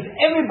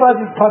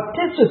everybody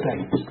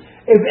participates,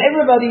 if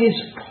everybody is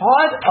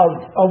part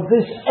of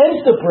this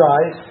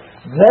enterprise,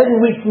 then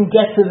we can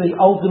get to the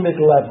ultimate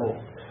level.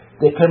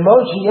 The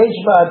Kemosh Yesh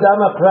Ba'adam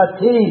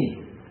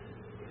HaPrati,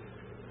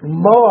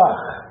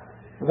 Moach,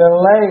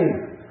 Velev,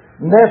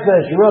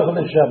 Nefesh, Ruach,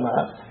 Neshama,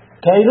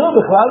 Keinu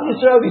B'Chlal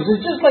Yisrael. He says,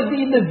 just like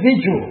the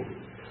individual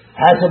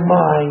has a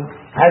mind,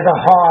 has a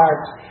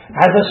heart,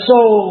 has a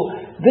soul,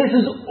 this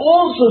is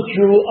also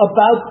true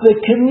about the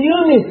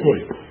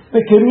community.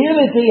 The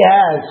community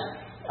has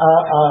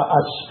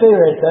a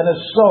spirit and a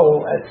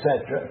soul,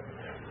 etc.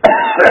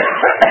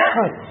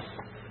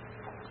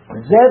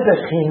 Zeh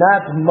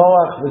bechinat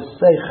moach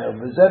v'seichel,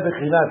 v'zeh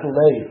bechinat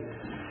leiv.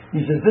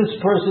 He says this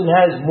person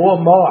has more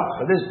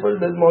moach, this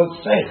person has more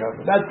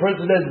seichel, that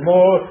person has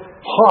more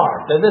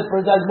heart, and this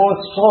person has more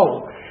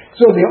soul.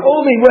 So the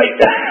only way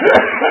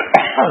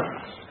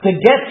to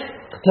get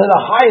to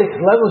the highest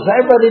level is for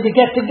everybody to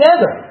get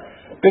together,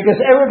 because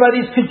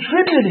everybody's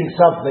contributing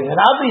something, and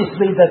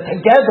obviously the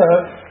together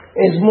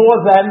is more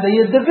than the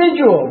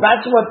individual.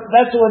 That's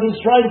what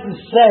he's trying to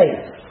say.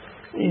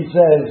 He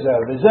says,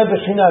 "V'zeh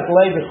b'chinat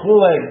lei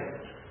v'chulei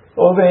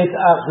uvet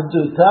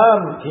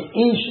achdutam ki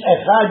ish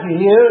echad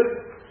yir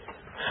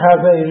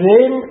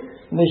chaverim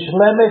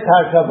nishlemet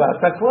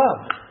harkavat haklal."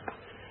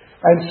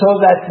 And so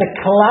that the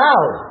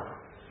klal,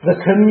 the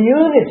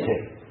community,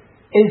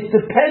 is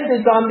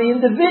dependent on the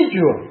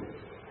individual.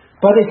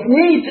 But it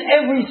needs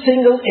every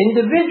single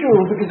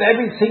individual, because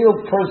every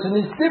single person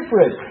is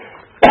different.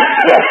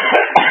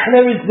 And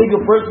every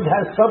single person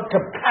has some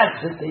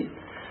capacity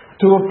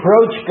to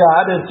approach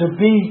God and to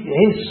be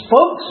His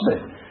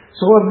spokesman.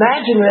 So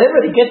imagine when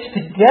everybody gets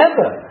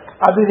together.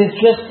 I mean, it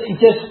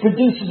just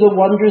produces a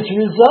wondrous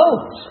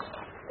result.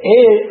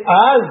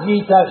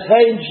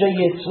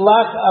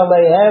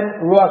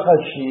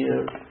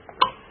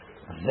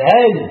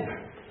 Then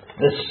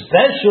the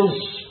special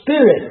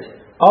spirit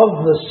of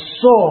the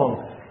song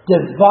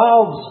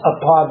devolves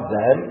upon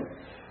them.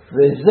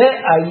 V'zeh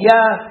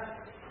ayah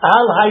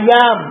al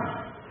hayam.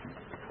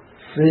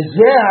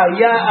 V'zeh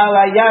ayah al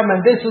hayam.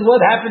 And this is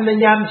what happened in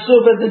Yam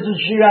Sufah. This is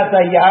Shirat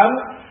Hayam.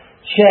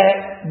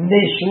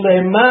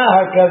 She'nishlema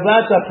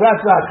hakavat haprat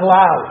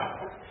v'aklal.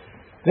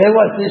 There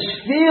was this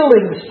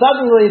feeling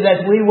suddenly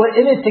that we were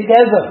in it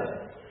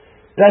together.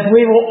 That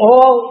we were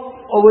all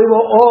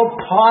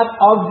part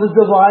of the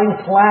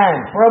divine plan.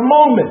 For a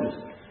moment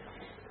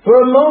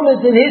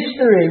in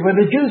history, when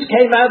the Jews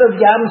came out of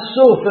Yam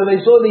Suf and they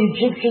saw the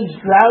Egyptians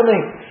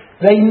drowning,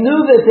 they knew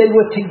that they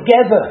were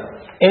together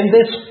in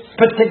this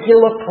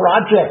particular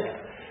project.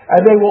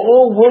 And they were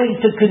all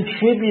willing to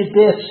contribute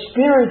their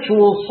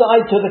spiritual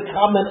side to the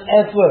common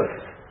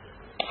effort.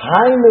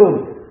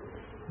 Hainu,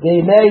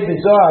 Dimei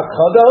B'Zohar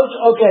Kadosh.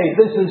 Okay,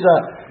 this is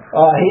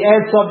he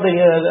adds something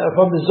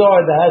from the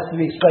Zohar that has to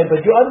be explained.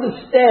 But you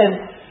understand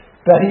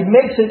that he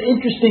makes an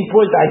interesting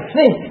point, I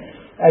think.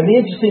 And the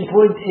interesting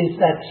point is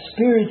that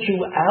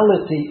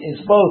spirituality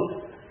is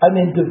both an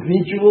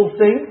individual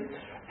thing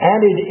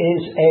and it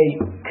is a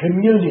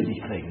community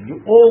thing.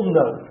 You all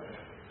know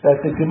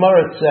that the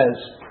Gemara says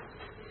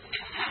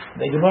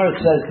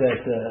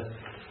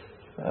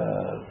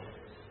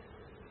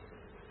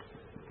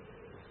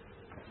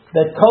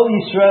that Kol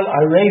Yisrael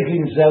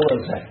Arevim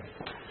Zelazeh.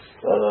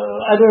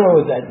 I don't know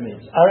what that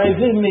means.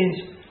 Arevim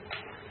means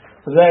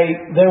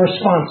they're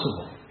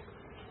responsible.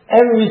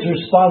 Everybody's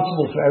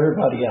responsible for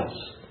everybody else.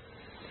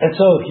 And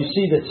so if you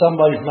see that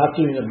somebody's not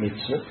doing a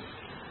mitzvah,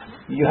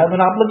 you have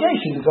an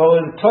obligation to go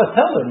and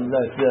tell them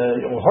that,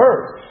 or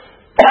her,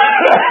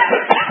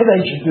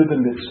 they should do the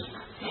mitzvah.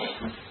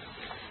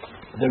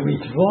 The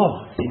Ritva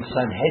in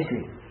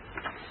Sanhedrin.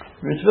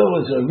 Ritva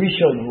was a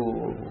Rishon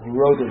who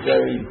wrote a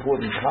very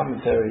important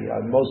commentary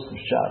on most of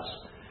Shas.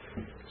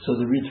 So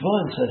the Ritva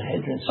in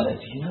Sanhedrin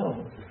says,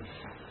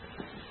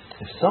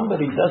 if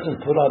somebody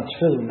doesn't put on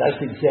tefillin,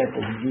 that's the example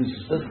he uses,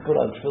 doesn't put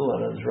on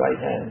tefillin on his right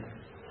hand,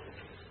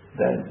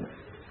 then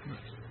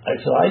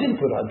I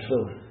didn't put on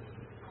tefillin.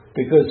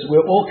 Because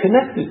we're all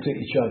connected to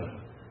each other.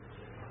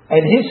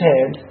 And his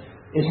hand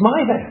is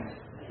my hand.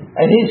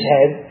 And his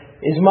head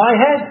is my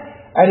head.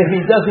 And if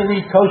he doesn't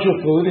eat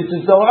kosher food, it's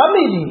as though I'm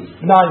eating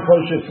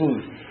non-kosher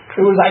food.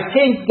 It was, I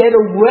can't get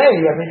away.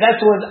 I mean,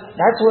 that's what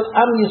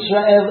Am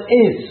Yisrael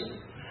is.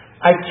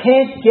 I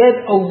can't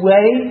get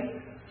away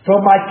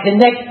from my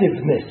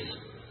connectiveness.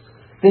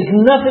 There's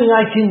nothing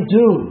I can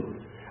do.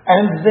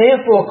 And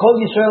therefore, Kol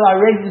Yisrael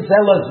Arei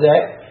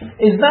Zelazeh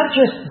is not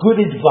just good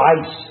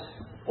advice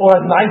or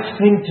a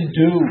nice thing to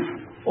do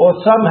or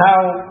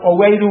somehow a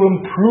way to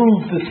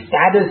improve the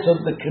status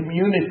of the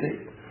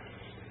community.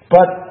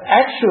 But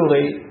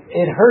actually,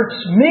 it hurts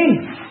me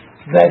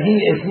that he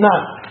is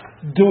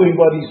not doing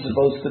what he's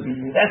supposed to be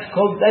doing. That's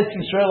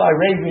Yisrael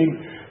Arevim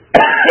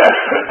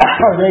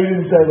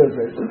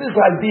Zelazeh. So this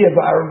idea of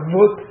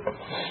Arvut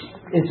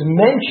is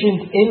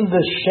mentioned in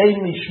the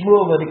Sheni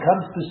Shmuel when it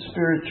comes to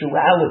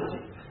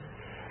spirituality.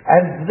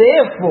 And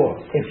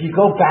therefore, if you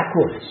go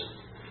backwards,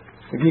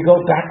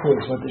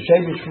 what the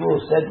Sheni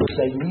Shmuel said was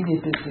they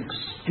needed this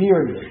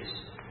experience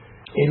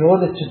in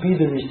order to be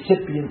the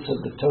recipients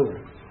of the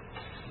Torah.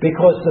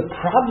 Because the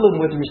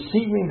problem with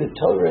receiving the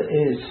Torah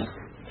is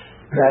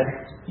that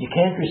you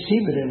can't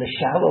receive it in a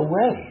shallow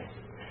way.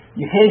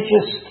 You can't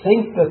just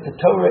think that the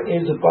Torah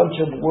is a bunch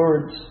of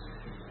words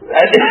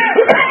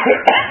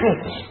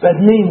that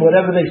mean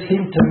whatever they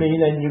seem to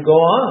mean and you go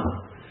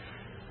on.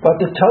 But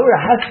the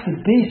Torah has to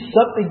be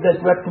something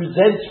that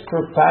represents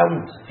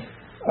profound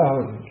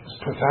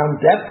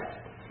depth.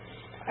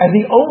 And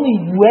the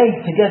only way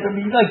to get,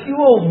 like you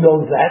all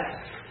know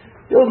that.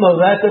 You'll know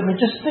that. I mean,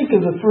 just think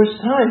of the first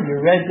time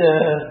you read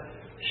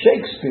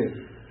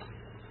Shakespeare.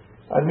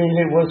 I mean,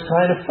 it was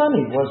kind of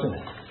funny, wasn't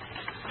it?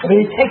 I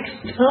mean, it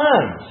takes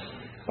time.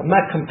 I'm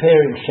not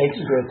comparing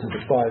Shakespeare to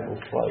the Bible,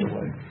 by the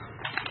way.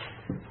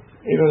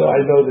 Even though I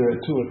know there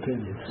are two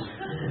opinions.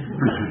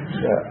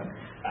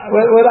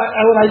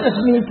 What I just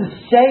mean to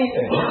say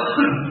is,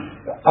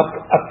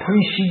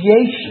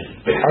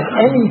 appreciation of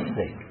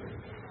anything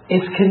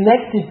is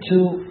connected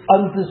to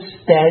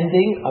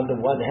understanding on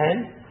the one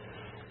hand,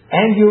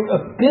 and your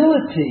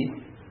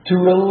ability to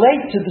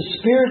relate to the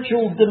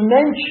spiritual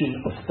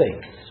dimension of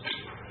things.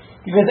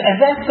 And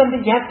that's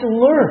something you have to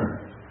learn.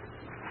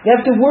 You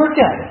have to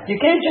work at it. You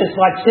can't just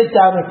sit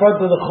down in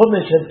front of the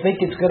Chumash and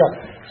think it's going to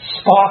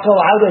sparkle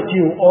out at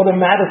you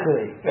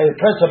automatically. And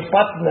press a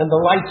button and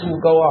the lights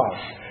will go on.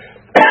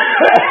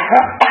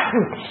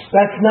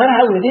 That's not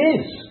how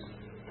it is.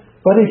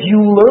 But if you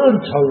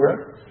learn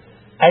Torah,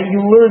 and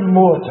you learn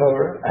more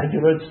Torah, and you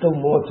learn still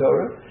more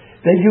Torah,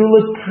 then you'll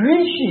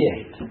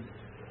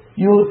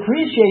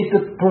appreciate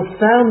the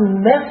profound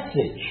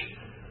message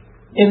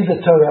in the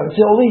Torah. It's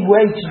the only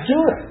way to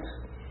do it.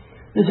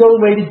 There's the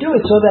only way to do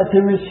it so that the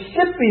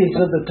recipients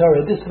of the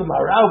Torah, the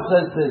Maharal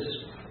says this,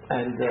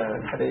 and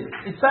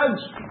it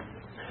sounds,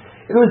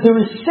 the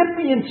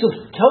recipients of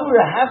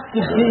Torah have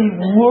to be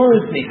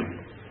worthy.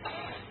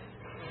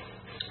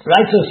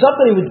 Right? So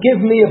somebody would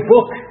give me a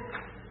book,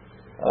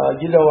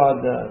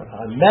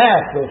 on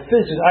math or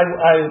physics.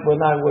 When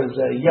I was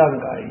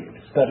young, I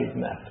studied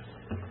math.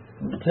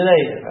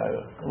 Today,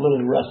 a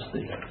little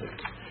rusty, I think.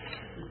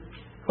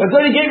 But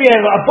so he gave me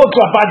a book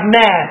about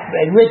math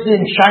and written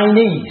in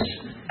Chinese.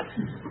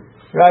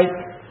 Right?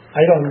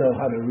 I don't know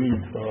how to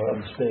read or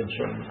understand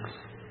Chinese.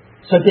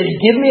 So did he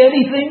give me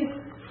anything?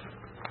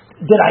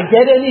 Did I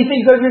get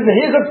anything? So he said,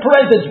 here's a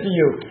present for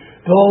you.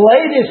 the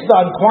latest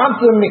on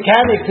quantum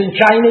mechanics in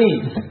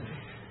Chinese.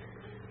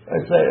 I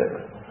say,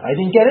 I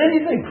didn't get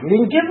anything. You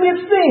didn't give me a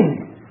thing.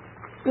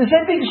 The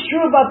same thing is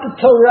true about the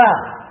Torah.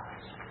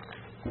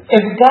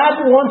 If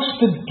God wants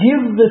to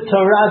give the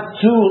Torah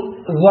to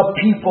the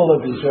people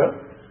of Israel,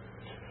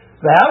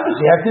 they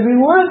obviously have to be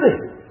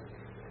worthy.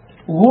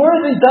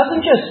 Worthy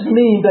doesn't just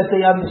mean that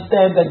they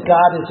understand that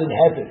God is in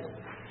heaven,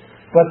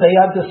 but they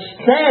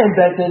understand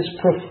that there's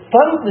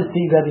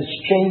profundity that is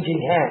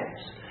changing hands.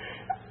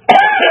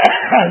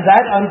 And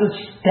that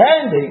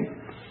understanding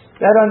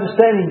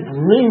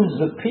brings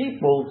the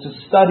people to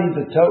study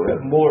the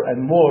Torah more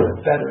and more,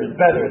 and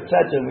better,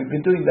 etc. And we've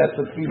been doing that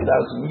for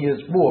 3,000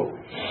 years more.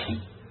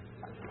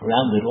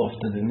 Rounded off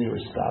to the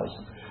nearest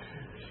thousand.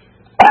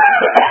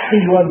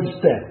 You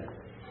understand?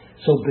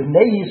 So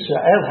Bnei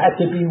Yisrael had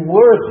to be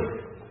worthy.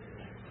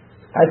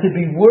 Had to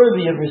be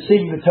worthy of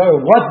receiving the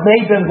Torah. What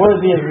made them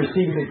worthy of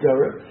receiving the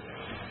Torah?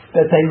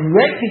 That they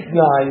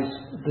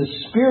recognized the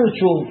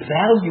spiritual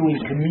value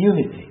in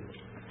community.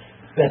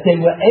 That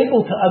they were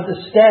able to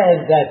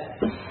understand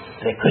that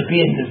there could be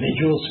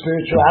individual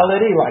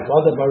spirituality, like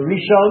Adam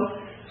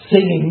Arishon,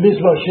 singing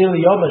Mizmor Shir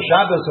Yom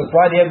HaShabbos on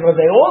Friday, but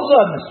they also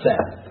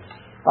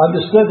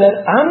understood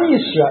that Am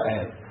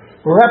Yisrael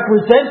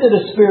represented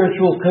a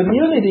spiritual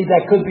community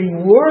that could be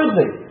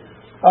worthy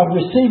of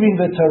receiving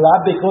the Torah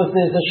because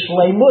there's a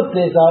shleimut,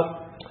 there's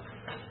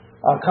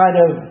a kind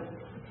of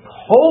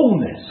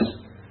wholeness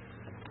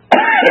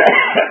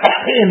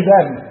in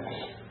them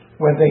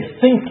when they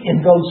think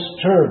in those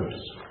terms.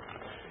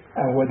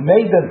 And what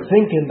made them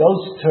think in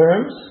those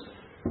terms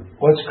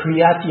was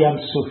Kriyat Yam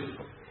Suf.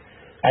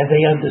 And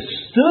they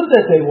understood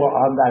that they were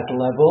on that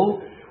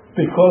level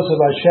because of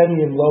Hashem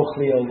Yimloch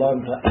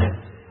Li'olam Va'ed.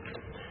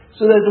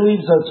 So that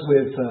leaves us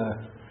with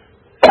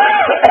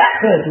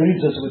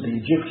the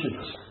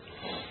Egyptians.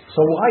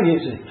 So why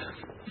is it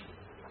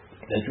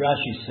that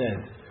Rashi said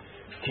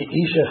Ki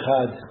Ish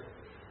Echad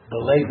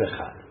B'Lev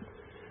Echad?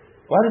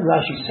 Why did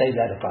Rashi say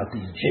that about the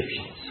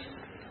Egyptians?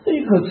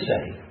 You could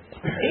say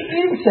he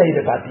didn't say it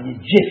about the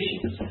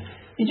Egyptians.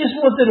 He just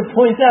wanted to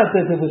point out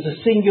that there was a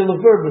singular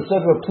verb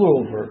instead of a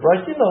plural verb,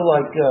 right? You know,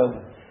 like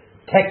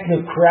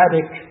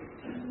technocratic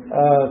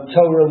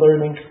Torah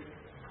learning.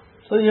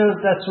 So,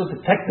 that's what the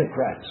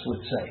technocrats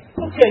would say.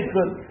 Okay,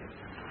 good.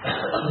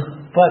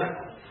 But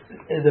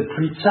the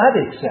Pri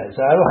Tzaddik says,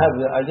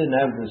 I didn't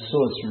have the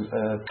source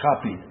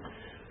copied,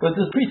 but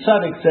the Pri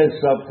Tzaddik says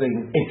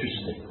something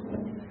interesting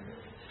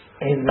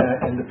in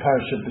the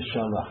Parashat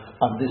B'Shalach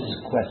on this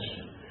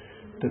question.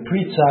 The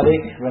Pri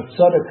Tzaddik, Rav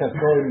Tzadok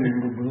HaKohen in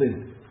Lublin.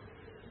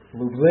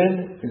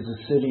 Lublin is a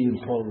city in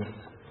Poland.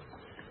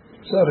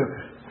 Tzadok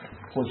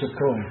was a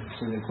Kohen,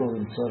 so they call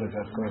him Tzadok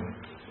HaKohen.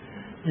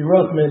 He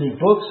wrote many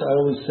books. I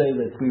always say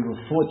that we were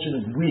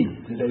fortunate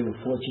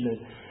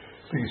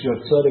because your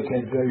Tzadok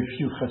had very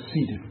few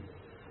Hasidim,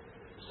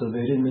 so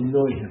they didn't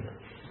annoy him,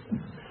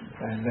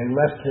 and they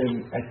left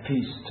him at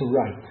peace to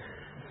write.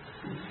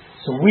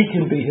 So we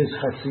can be his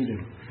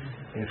Hasidim.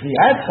 If he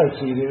had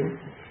Hasidim,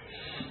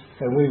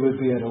 then we would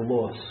be at a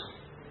loss.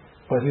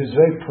 But he was a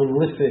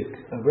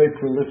very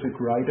prolific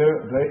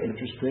writer, very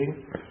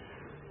interesting,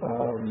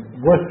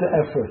 worth the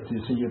effort.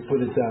 You see, you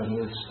put it down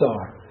with a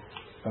star.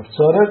 Of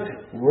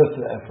Tzadok, worth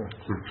the effort.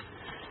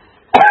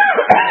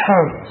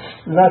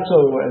 Not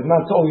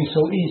always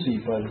so easy,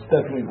 but it's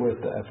definitely worth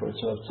the effort.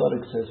 So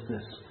Tzadok says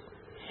this.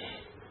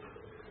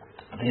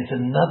 There's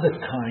another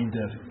kind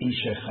of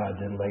Ish Echad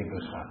and Lev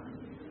Echad.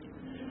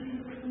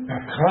 A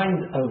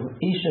kind of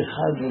Ish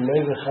Echad and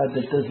Lev Echad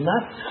that does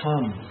not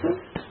come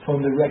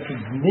from the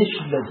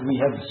recognition that we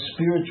have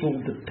spiritual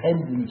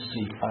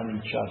dependency on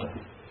each other.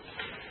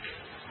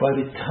 But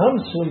it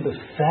comes from the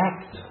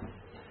fact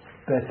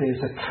that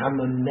there's a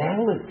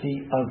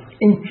commonality of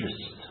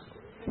interest.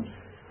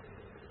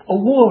 A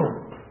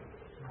war.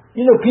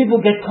 People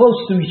get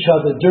close to each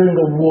other during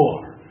a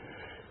war.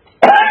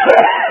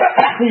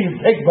 You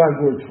take my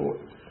word for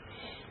it.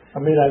 I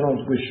mean, I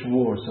don't wish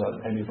wars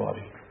on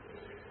anybody.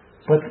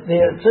 But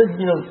there are certain,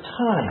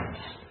 times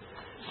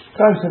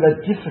that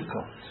are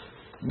difficult,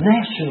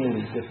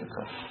 nationally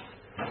difficult.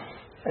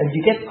 And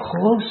you get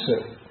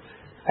closer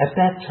at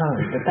that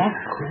time, but that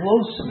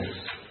closeness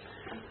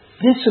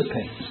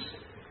dissipates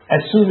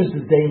as soon as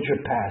the danger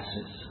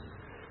passes.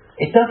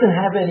 It doesn't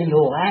have any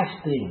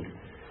lasting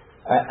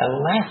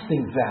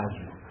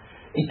value.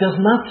 It does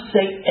not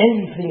say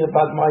anything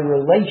about my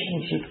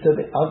relationship to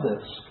the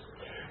others.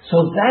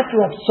 So that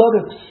Rav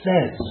Tzadok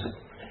says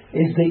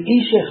is the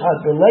Ish Echad,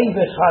 the Lev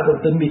Echad of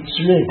the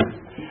Mitzrim.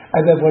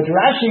 And then what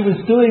Rashi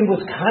was doing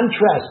was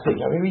contrasting.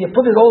 I mean, you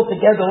put it all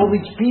together, all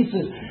these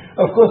pieces.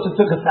 Of course, it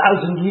took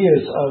 1,000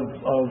 years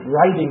of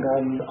writing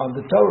on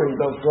the Torah,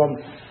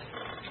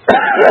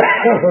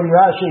 from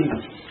Rashi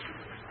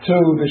to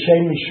the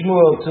Shem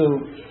Shmuel to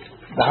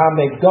the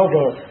Hamek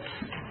Dover.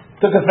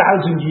 Took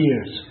 1,000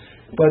 years.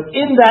 But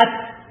in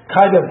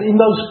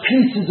those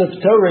pieces of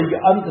Torah, you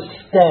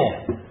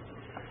understand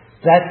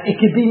that it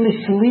could be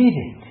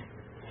misleading.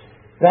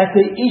 That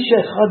the Ish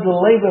Echad, the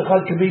Lev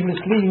Echad could be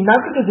misleading,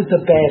 not because it's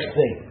a bad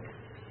thing.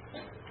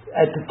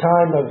 at the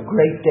time of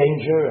great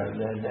danger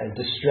and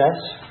distress,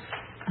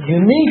 you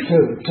need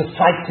to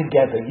fight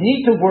together. You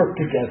need to work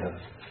together.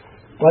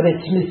 But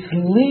it's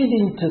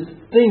misleading to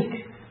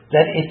think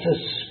that it's a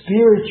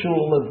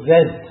spiritual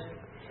event.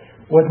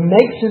 What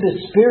makes it a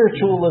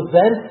spiritual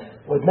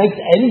event, what makes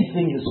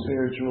anything a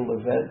spiritual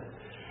event,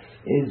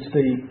 is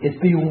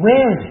the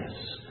awareness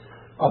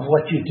of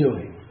what you're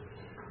doing.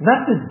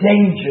 Not the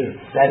danger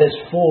that has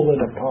fallen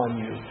upon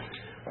you,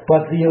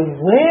 but the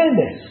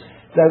awareness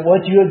that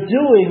what you're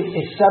doing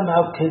is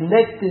somehow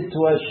connected to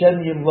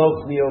Hashem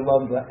Yimloch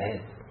V'Olam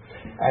Va'ed.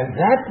 And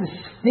that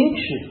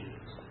distinction,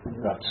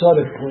 Rav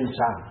Tzadok points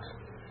out,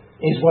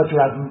 is what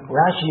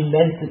Rashi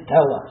meant to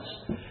tell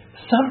us.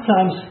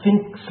 Sometimes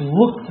things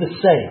look the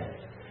same,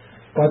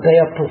 but they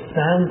are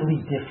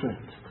profoundly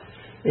different.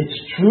 It's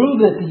true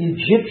that the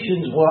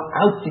Egyptians were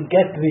out to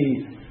get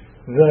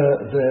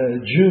the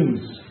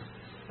Jews,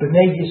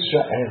 Bnei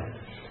Yisrael,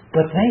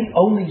 but they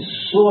only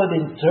saw it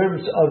in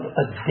terms of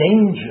a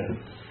danger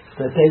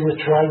that they were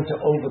trying to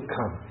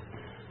overcome.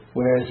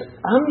 Whereas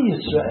Am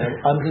Yisrael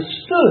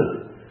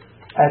understood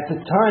at the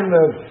time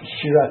of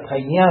Shirat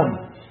Hayam,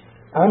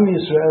 Am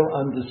Yisrael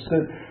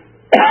understood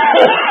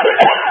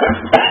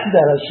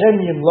that Hashem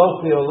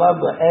Yimloch V'Olam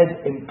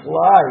Va'ed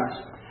implies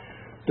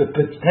the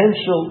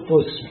potential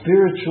for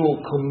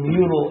spiritual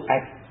communal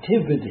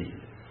activity,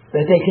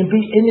 that they can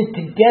be in it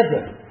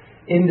together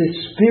in this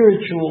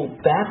spiritual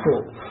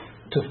battle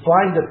to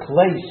find a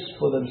place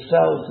for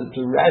themselves and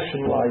to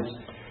rationalize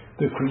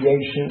the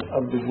creation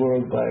of the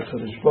world by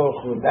HaKadosh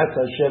Baruch Hu. And that's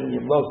Hashem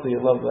Yimloch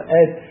V'Olam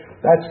Va'ed.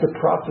 That's the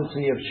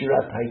prophecy of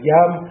Shirat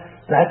Hayam.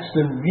 That's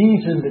the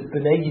reason that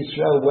Bnei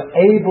Yisrael were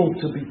able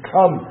to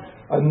become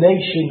a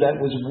nation that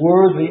was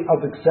worthy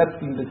of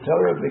accepting the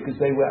Torah, because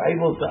they were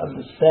able to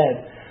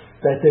understand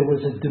that there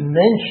was a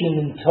dimension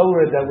in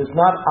Torah that was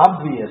not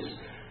obvious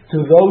to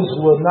those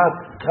who were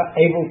not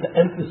able to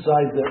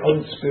emphasize their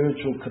own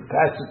spiritual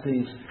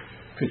capacities.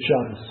 Good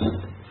Shabbos.